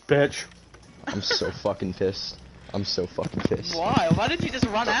anyways, bitch. I'm so fucking pissed. Why? Why did you just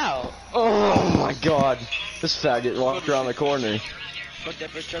run out? Oh my god. This faggot walked around the corner. Put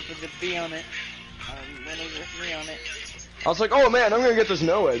that first truck with the B on it. 1/3 on it. I was like, oh man, I'm gonna get this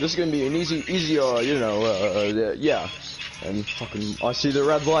no way. This is gonna be an easy, yeah. And fucking, I see the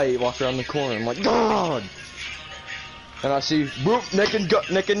red light walk around the corner. I'm like, God. And I see, whoop, Nick and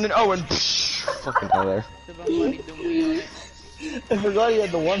Owen, psh, fucking out of there. I forgot he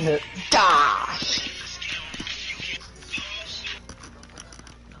had the one hit. Gosh.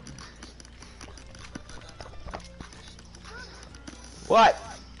 What?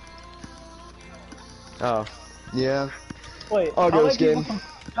 Oh, yeah. Wait, I'll go this game.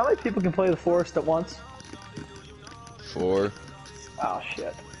 How many people can play the forest at once? 4. Oh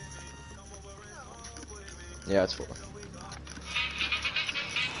shit. Yeah, it's 4.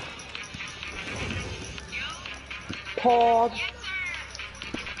 Pog.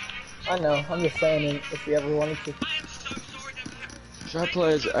 I know, I'm just saying it if you ever wanted to. Should I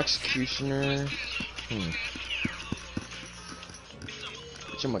play as Executioner?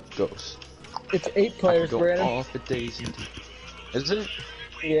 Which am I ghost? It's 8 players, Go Brandon. off the daisy. Is it?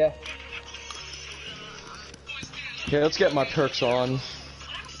 Yeah. Okay, let's get my perks on.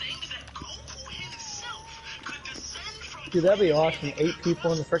 Dude, that'd be awesome. 8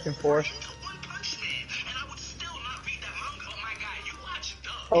 people in the frickin' forest.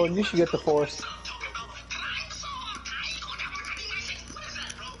 Oh, and you should get the forest.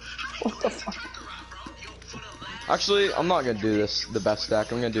 What the fuck? Actually, I'm not gonna do this, the best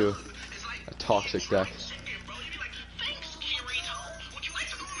stack. I'm gonna do A toxic deck.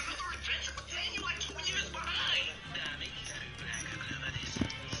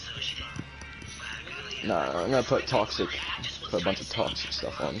 Nah, I'm gonna put toxic. Put a bunch of toxic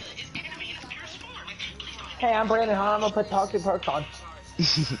stuff on. Hey, I'm Brandon Hahn. I'm gonna put toxic perks on.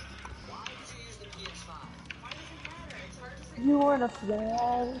 You wanna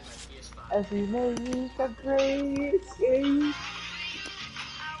fly as we make a great escape.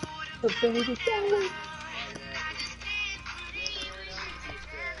 But baby, don't.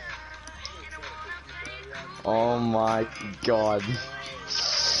 Oh my god.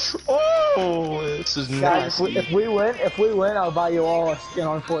 Oh, this is Guys, nasty. if we win, I'll buy you all a skin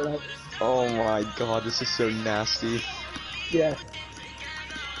on Fortnite. Oh my god, this is so nasty. Yeah.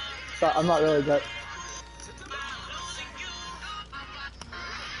 But I'm not really good.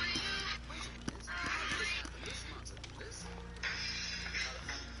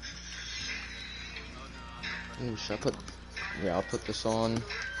 Ooh, should I put... Yeah, I'll put this on.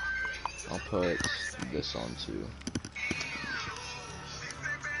 I'll put this on too.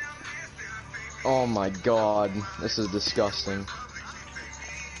 Oh my god, this is disgusting.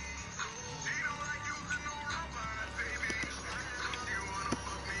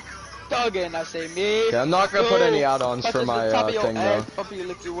 Again, I say me. Okay, I'm not gonna put any add-ons for my thing though. Puppy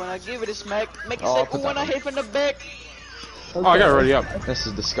lick you when I give it a smack. Make it Oh, I'll say put when that I one. hit from the back. Oh, I got it ready up. This is I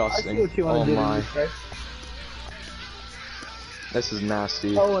see disgusting. what you Oh want to do. my, Okay? this is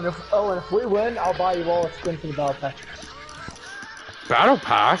nasty. Oh, and if we win, I'll buy you all a skin for the battle pass. Battle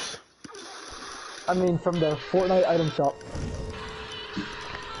Pass? I mean, from the Fortnite item shop.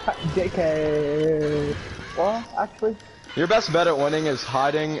 JK. Well, actually, Your best bet at winning is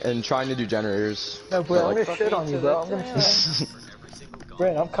hiding and trying to do generators. no, bro. I'm Like, gonna shit on you, bro. I'm gonna shit.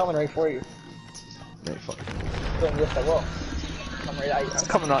 Brandon, I'm coming right for you. Man, fuck. Brandon, yes, I will. I'm right at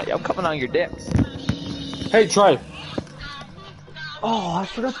you. I'm coming on your dick. Hey, Trey. Oh, I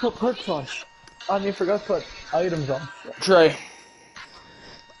forgot to put perks on. I mean, forgot to put items on. Trey.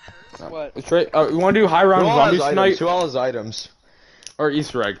 What? Trey, you want to do high round Who all has zombies items? tonight? Who all has items? Or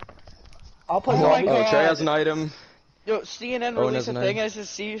Easter egg? I'll play Oh my zombies. Oh, God. Trey has an item. Yo, CNN Owen released has a an thing item. as his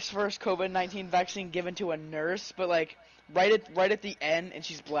C's first COVID-19 vaccine given to a nurse, but like right at the end, and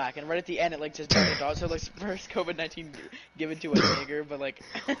she's black, and right at the end it like says Dr. Dog, so like first COVID-19 given to a nigger, but like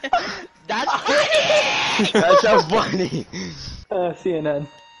that's funny. That's so funny. CNN.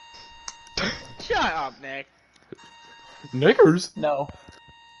 Shut up, Nick. Knickers? No.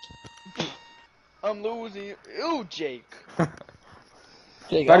 I'm losing. Ew, Jake.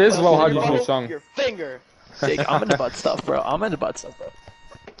 Jake, That I'll is put well a how skin you on do you. a song. Your finger. Jake, I'm into butt stuff, bro. I'm into butt stuff, bro.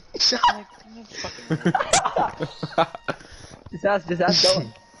 Just ask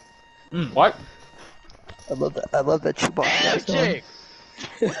Dylan. What? I love that Chewbacca. Hey, Ask Dylan. Jake.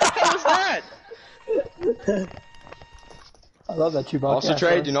 What the hell was that? I love that Chewbacca. Also, Ask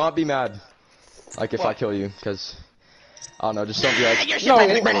Trey, Dylan. do not be mad. Like if I What? kill you, because I don't know. Just don't be like. No,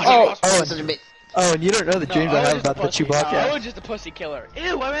 Oh, and you don't know the dreams I have about the Chewbacca. I was just a pussy killer.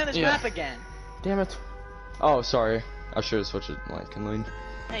 Ew, I ran this Yeah. map again. Damn it. Oh, sorry. I should have switched it. Like, and lean.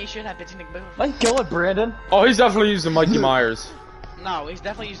 Hey, you should have bitch Nick Boom. Like, kill it, Brandon. Oh, he's definitely using Mikey Myers. No, he's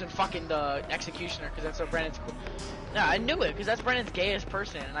definitely using fucking the Executioner, because that's what Brandon's. Yeah, I knew it, because that's Brandon's gayest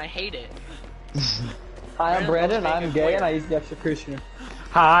person, and I hate it. Hi, I'm Brandon. Brandon loves I'm being gay, a and I use the Executioner.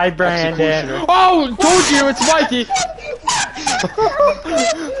 Hi, Brandon. Executioner. Oh, told you, it's Mikey.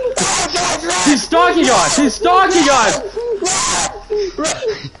 He's stalking us. He's stalking us.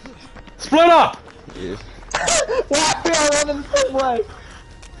 Split up. Yeah. Why are I running the same way?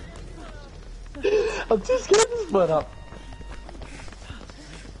 I'm too scared to split up.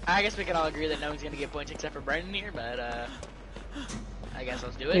 I guess we can all agree that no one's gonna get points except for Brandon here, but I guess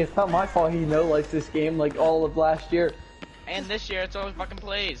let's do it. Hey, it's not my fault he likes this game like all of last year. And this year, it's all he fucking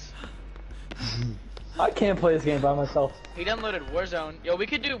plays. I can't play this game by myself. He downloaded Warzone. Yo, we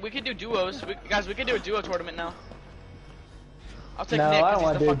could do duos. Guys, we could do a duo tournament now. I'll take No, Nick I don't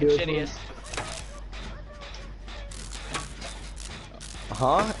because he's the wanna do fucking a duo shittiest.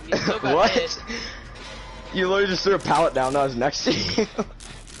 Huh? You still got What? hit. You literally just threw a pallet down that was next to you.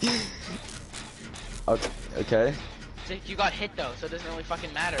 Okay. Jake, you got hit though, so it doesn't really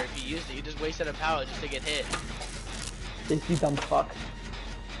fucking matter if you used it. You just wasted a pallet just to get hit. Jake, you dumb fuck.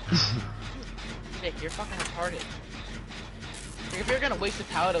 Jake, you're fucking retarded. If you're gonna waste a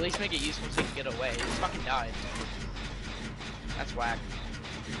pallet, at least make it useful so you can get away. You just fucking died. That's whack.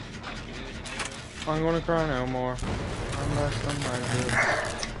 I'm gonna cry no more.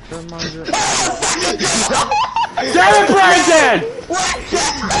 Damn it, Brandon!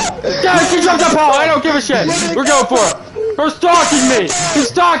 Guys, you dropped that ball. I don't give a shit. We're going for it. They're stalking me! He's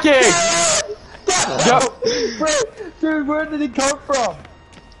stalking! Yep. Dude, where did he come from?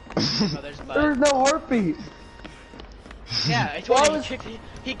 Oh, there's Bud. There's no heartbeat. Yeah, I told you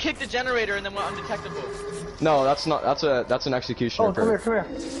he kicked the generator and then went undetectable. No, that's not. That's an executioner. Oh, come here, come here.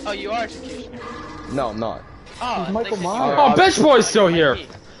 Oh, you are executioner. No, I'm not. Oh, He's Michael they- Myers. Oh, bitch boy's still here.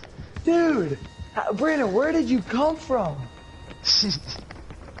 Dude, Brandon, where did you come from? He's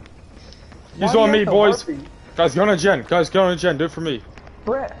Why on do you me, have no boys. heartbeat? Guys, get on a gen. Guys, get on a gen. Do it for me.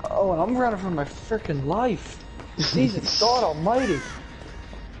 Oh, and I'm running for my freaking life. Jesus God Almighty.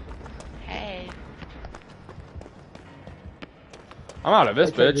 Hey. I'm out of this,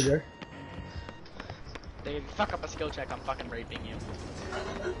 Okay, bitch. there. They fuck up a skill check, I'm fucking raping you.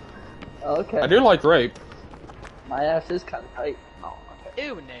 Okay. I do like rape. My ass is kind of tight. Oh, okay.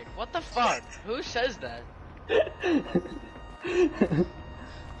 Ew, Nick, what the fuck? Who says that?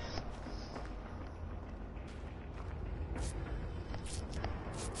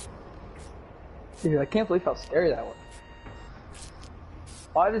 Dude, I can't believe how scary that was.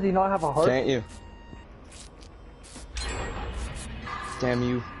 Why does he not have a heart? Can't you? Damn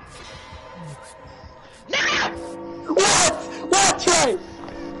you. What? What, Trey?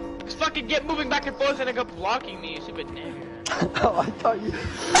 Just fucking get moving back and forth and end up blocking me, you stupid nigger. Oh, I thought you.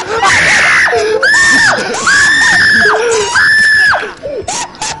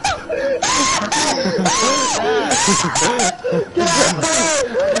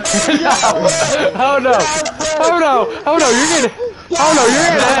 Oh no! Oh no! Oh no! You're getting. Oh no! You're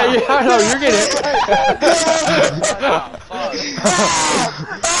getting. Oh no! You're getting.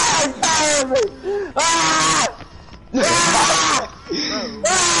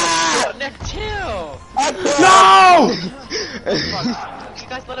 Nick, chill! No! You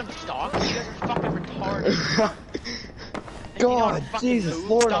guys let him stalk? You guys are fucking retarded. Nick, you know how to God, fucking Jesus, move,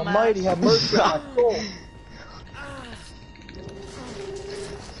 Lord dumbass? Almighty, have mercy on my soul.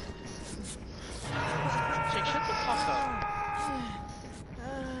 Jake, shut the fuck up.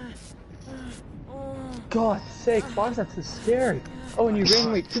 God's sake, why is that so scary? Oh, and you ran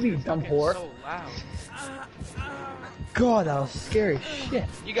away too, you dumb Fucking whore. so loud. God, that was scary shit.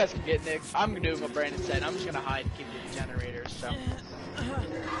 You guys can get Nick. I'm doing what Brandon said. I'm just gonna hide and keep the generators, so. I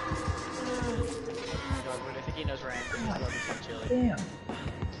think he knows where I am. I'm chilly. Damn.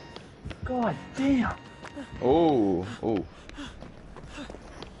 God damn. Oh, oh.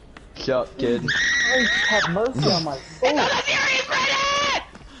 Shut up, kid. Christ, have mercy on my soul.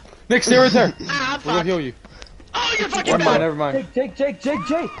 Nick, stay right there. Ah, We're gonna fuck. heal you. Oh, you're fucking Never mind. bad. Never mind. Jake.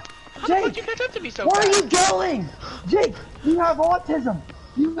 How the fuck you catch up to me so Where are fast? you going? Jake, you have autism.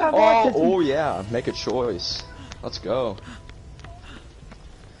 You have Oh, autism. oh yeah. Make a choice. Let's go.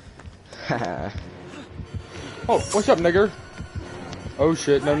 Oh, what's up, nigger? Oh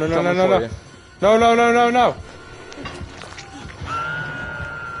shit! No! Coming for No! you. No!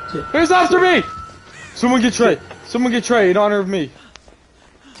 Who's after me? Someone get Trey. Someone get Trey in honor of me.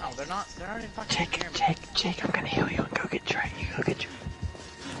 Oh, they're not even fucking near me. Jake, I'm gonna heal you and go get Trey. You go get Trey.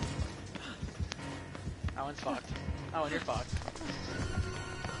 That one's fucked. Oh, and you're fucked.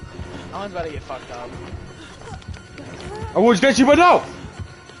 That one's about to get fucked up. I was get you, but no.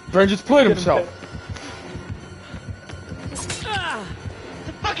 Brand just played himself.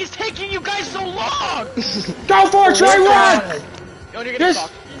 The fuck is taking you guys so long? Go for it, Trey! Run! Oh, and you're getting Yes.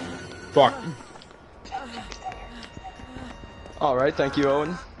 fucked. Fuck. All right, thank you,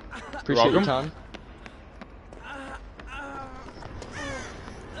 Owen. Appreciate your welcome.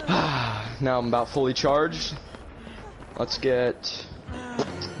 time. Now I'm about fully charged. Let's get.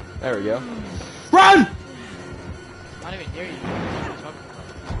 There we go. Run! I'm not even near you.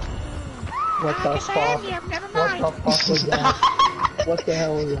 What the fuck? What the fuck was that? What the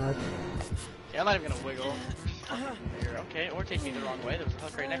hell was that? Yeah, I'm not even gonna wiggle. Here, okay, or take me the wrong way. There was a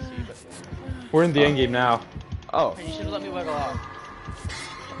hook right next to you, but We're in the end game now. Oh, you should have let me wiggle off.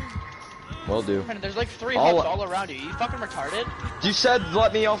 will do. Brandon, there's like 3 All- hooks all around you. You fucking retarded? You said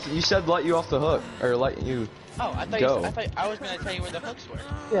let me off. You said let you off the hook, or let you. Oh, I thought Go. I thought I was gonna tell you where the hooks were.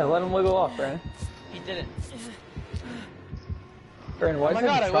 Yeah, let him wiggle off, Brandon. He didn't. Brandon, why Oh my is god,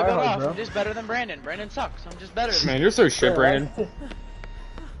 I that try wiggled hard, off. bro? I'm just better than Brandon. Brandon sucks. I'm just better than Man, you're so shit, Brandon.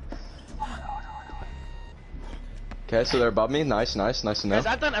 Okay, so they're above me. Nice to know. Guys,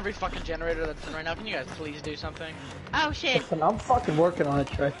 I've done every fucking generator that's in right now. Can you guys please do something? Oh shit. Listen, I'm fucking working on it,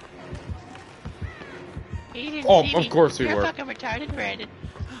 Trey. He didn't Oh, see of me. course we You're were. fucking retarded, Brandon.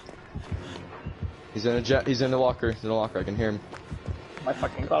 He's in a jet. He's in the locker. He's in the locker. I can hear him. My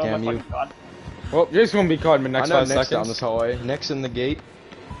fucking god, Damn my you. fucking god. Well, you're just gonna be caught in the I next know 5 Nick's down seconds. this hallway. Nick's in the gate.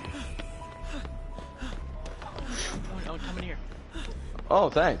 Oh, come in here. Oh,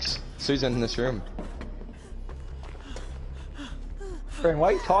 thanks. So he's in this room. Brandon, why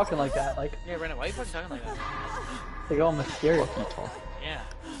are you talking like that? Like, Yeah, Brandon, why are you fucking talking like that? like all mysterious. Yeah.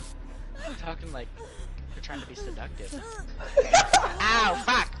 You're talking like you're trying to be seductive. Ow,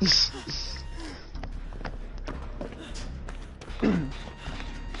 fuck!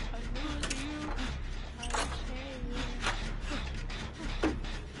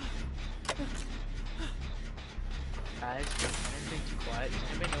 Guys, anything too quiet? Does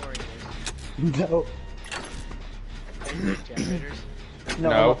anybody know where he is? No. Generators? No,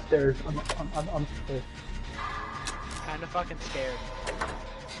 No. I'm upstairs. I'm upstairs. Kinda fucking scared.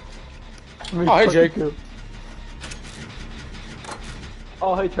 Let me Oh, hey, fuck Jake. you.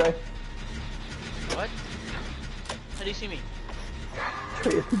 Oh, hey, Trey. What? How do you see me?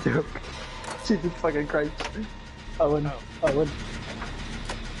 Trey, it's a joke. Jesus fucking Christ. Owen. Oh. Owen.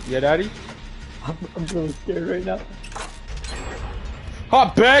 Yeah, daddy? I'm really scared right now.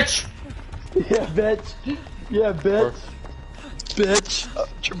 Hot bitch! Yeah, bitch. Yeah, bitch.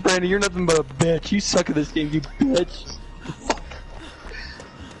 Bitch. Brandon, you're nothing but a bitch. You suck at this game, you bitch.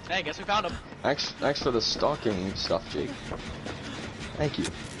 Hey, guess we found him. Thanks for the stalking stuff, Jake. Thank you.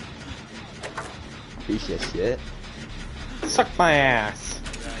 Piece of shit. Suck my ass.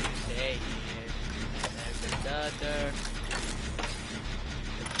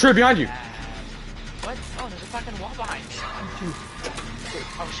 Trey, behind you. What? Oh, there's a fucking wall behind me.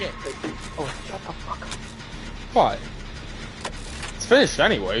 Oh shit. Oh, shut the fuck up. What? It's finished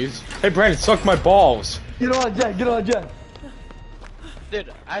anyways. Hey, Brandon, suck my balls. Get on, Jen. Get on, Jen.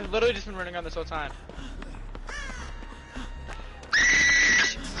 Dude, I've literally just been running around this whole time.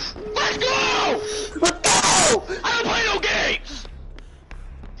 Let's go! Let's go! I don't play no games!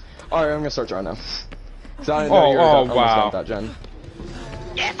 Alright, I'm gonna start drawing now. 'Cause I didn't Oh, know you were oh, almost done wow. with that, Jen.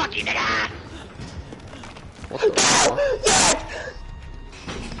 Yeah, fuck you, nigga! What the fuck?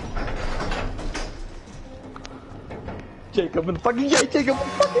 Jake, I'm in the fucking gate. Jake, I'm in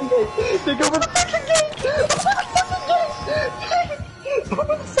the fucking gate. Jake, I'm in the fucking gate. I'm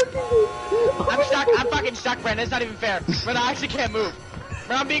in the fucking gate. I'm stuck, I'm fucking stuck, Brandon. It's not even fair. Brandon, I actually can't move.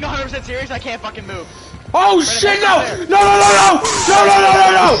 Brandon, I'm being 100% serious, I can't fucking move. Oh shit, no! No, no, no, no! No, no, no,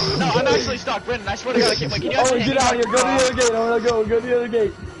 no, no! No, I'm actually stuck, Brandon. I swear to God, I can't. Wait, can you Owen, actually get out of here. Go to the other gate. Owen, go to the other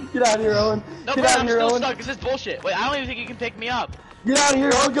gate. Get out of here, Owen. No, Get Brandon, out I'm of here, still Owen. stuck. This is bullshit. Wait, I don't even think you can pick me up. Get out of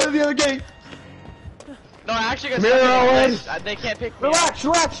here, Owen. Go to the other gate. No, I actually got Come here, stuck in Owen. this place. They can't pick me up. Relax,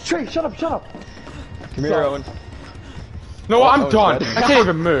 relax. Trey, shut up, shut up. Come here, Owen. No, I'm Oh, done. it's I can't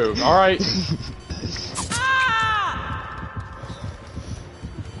even move, alright?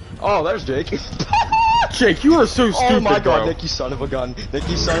 Oh, there's Jake. Jake, you are so stupid, Oh my god, bro. Nick, you son of a gun. Nick,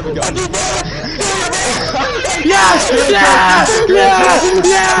 you son of a gun. Yes! Yeah! Yeah!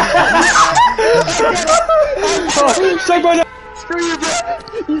 Yeah! Oh, suck my Screw you, bro.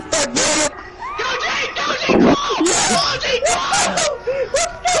 You suck, man. Go, Jake! Go, Jake! Go! Go, Jake! Go!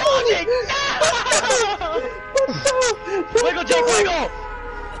 Go, Jake! No! Wiggle, Jake, wiggle!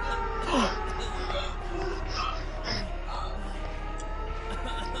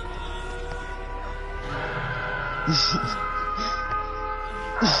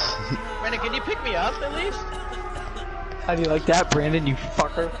 Brandon, can you pick me up at least? How do you like that, Brandon, you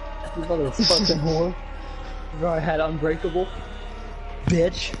fucker? You motherfucking whore. You know I had Unbreakable?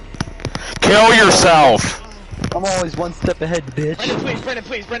 Bitch. Kill yourself! I'm always one step ahead, bitch. Brandon,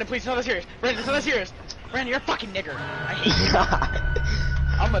 please, it's not that serious. Brandon, it's not that serious. Brandon, you're a fucking nigger. I hate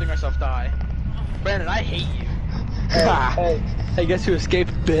you. I'm letting myself die. Brandon, I hate you. Hey, guess who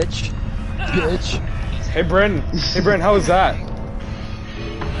escaped, bitch? Bitch. Hey, Brandon. Hey, Brandon, how was that?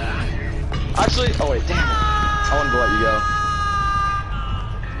 Actually, oh wait, damn it. I wanted to let you go.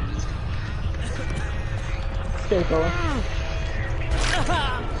 Escape, Owen.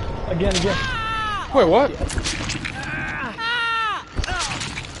 Again. Wait, what?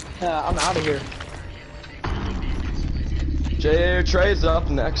 I'm out of here. Trey's up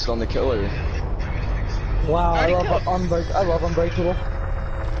next on the killer. Wow, I love Unbreakable.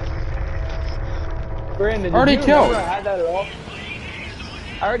 Brandon, Already did you killed. remember I had that at all?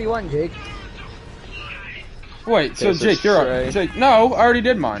 I already won, Jake. Wait, so Okay, so Jake, you're Trey. up. Jake, no, I already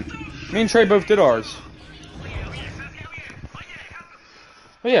did mine. Me and Trey both did ours.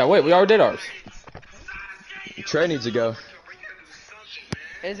 Oh yeah, wait, we already did ours. Trey needs to go.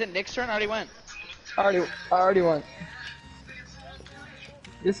 Is it Nick's turn? I already went. I already won.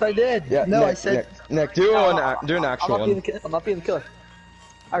 Yes, I did. Yeah, no, Nick, I said. Nick, do an actual one. I'm not being the killer.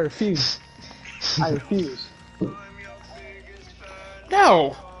 I refuse. I refuse.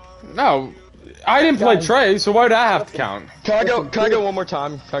 No, I didn't play Guys. Trey, so why would I have to count? Can I go? Can I go one more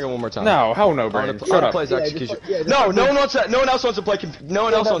time? Can I go one more time? No, hell no, I Brandon. wanna Shut up. play his Yeah, execution. just No, like no one wants that. No one else wants to play. No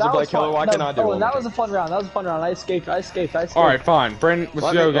one else wants to play killer. Why can't I do Oh, it? that was a fun round. That was a fun round. I escaped. All right, fine. Brandon, let's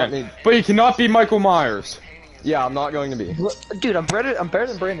Let go me- let again. me- But you cannot be Michael Myers. Yeah, I'm not going to be. Dude, I'm better than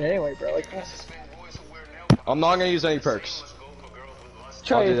Brandon anyway, bro. Like, I'm not going to use any perks.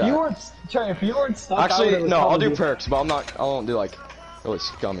 Trey, I'll do if that. you weren't stuck, I Actually, would've no, I'll do recovered you. perks, but I'm not. I won't do like really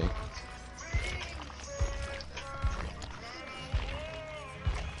scummy.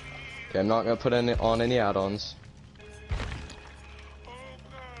 Okay, I'm not gonna put on any add-ons.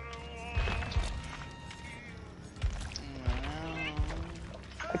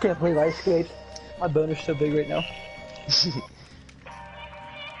 I can't believe I escaped. My boner's so big right now.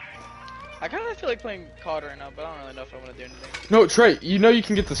 I kind of feel like playing COD right now, but I don't really know if I want to do anything. No, Trey, you know you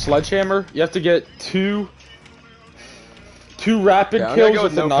can get the sledgehammer. You have to get two rapid Yeah, I'm gonna kills go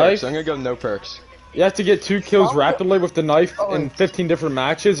with with the no knife. perks. I'm gonna go with no perks. You have to get 2 kills Oh, rapidly with the knife oh, in 15 different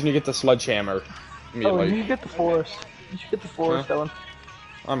matches, and you get the sledgehammer Oh, immediately. you get the forest. You should get the forest, Huh? Ellen.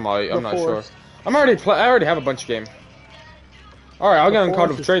 I might. I'm the not sure. forest. I already have a bunch of game. All right, I'll get on COD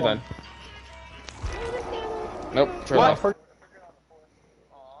forest with is Trey fun. then. Nope. Trey What? left.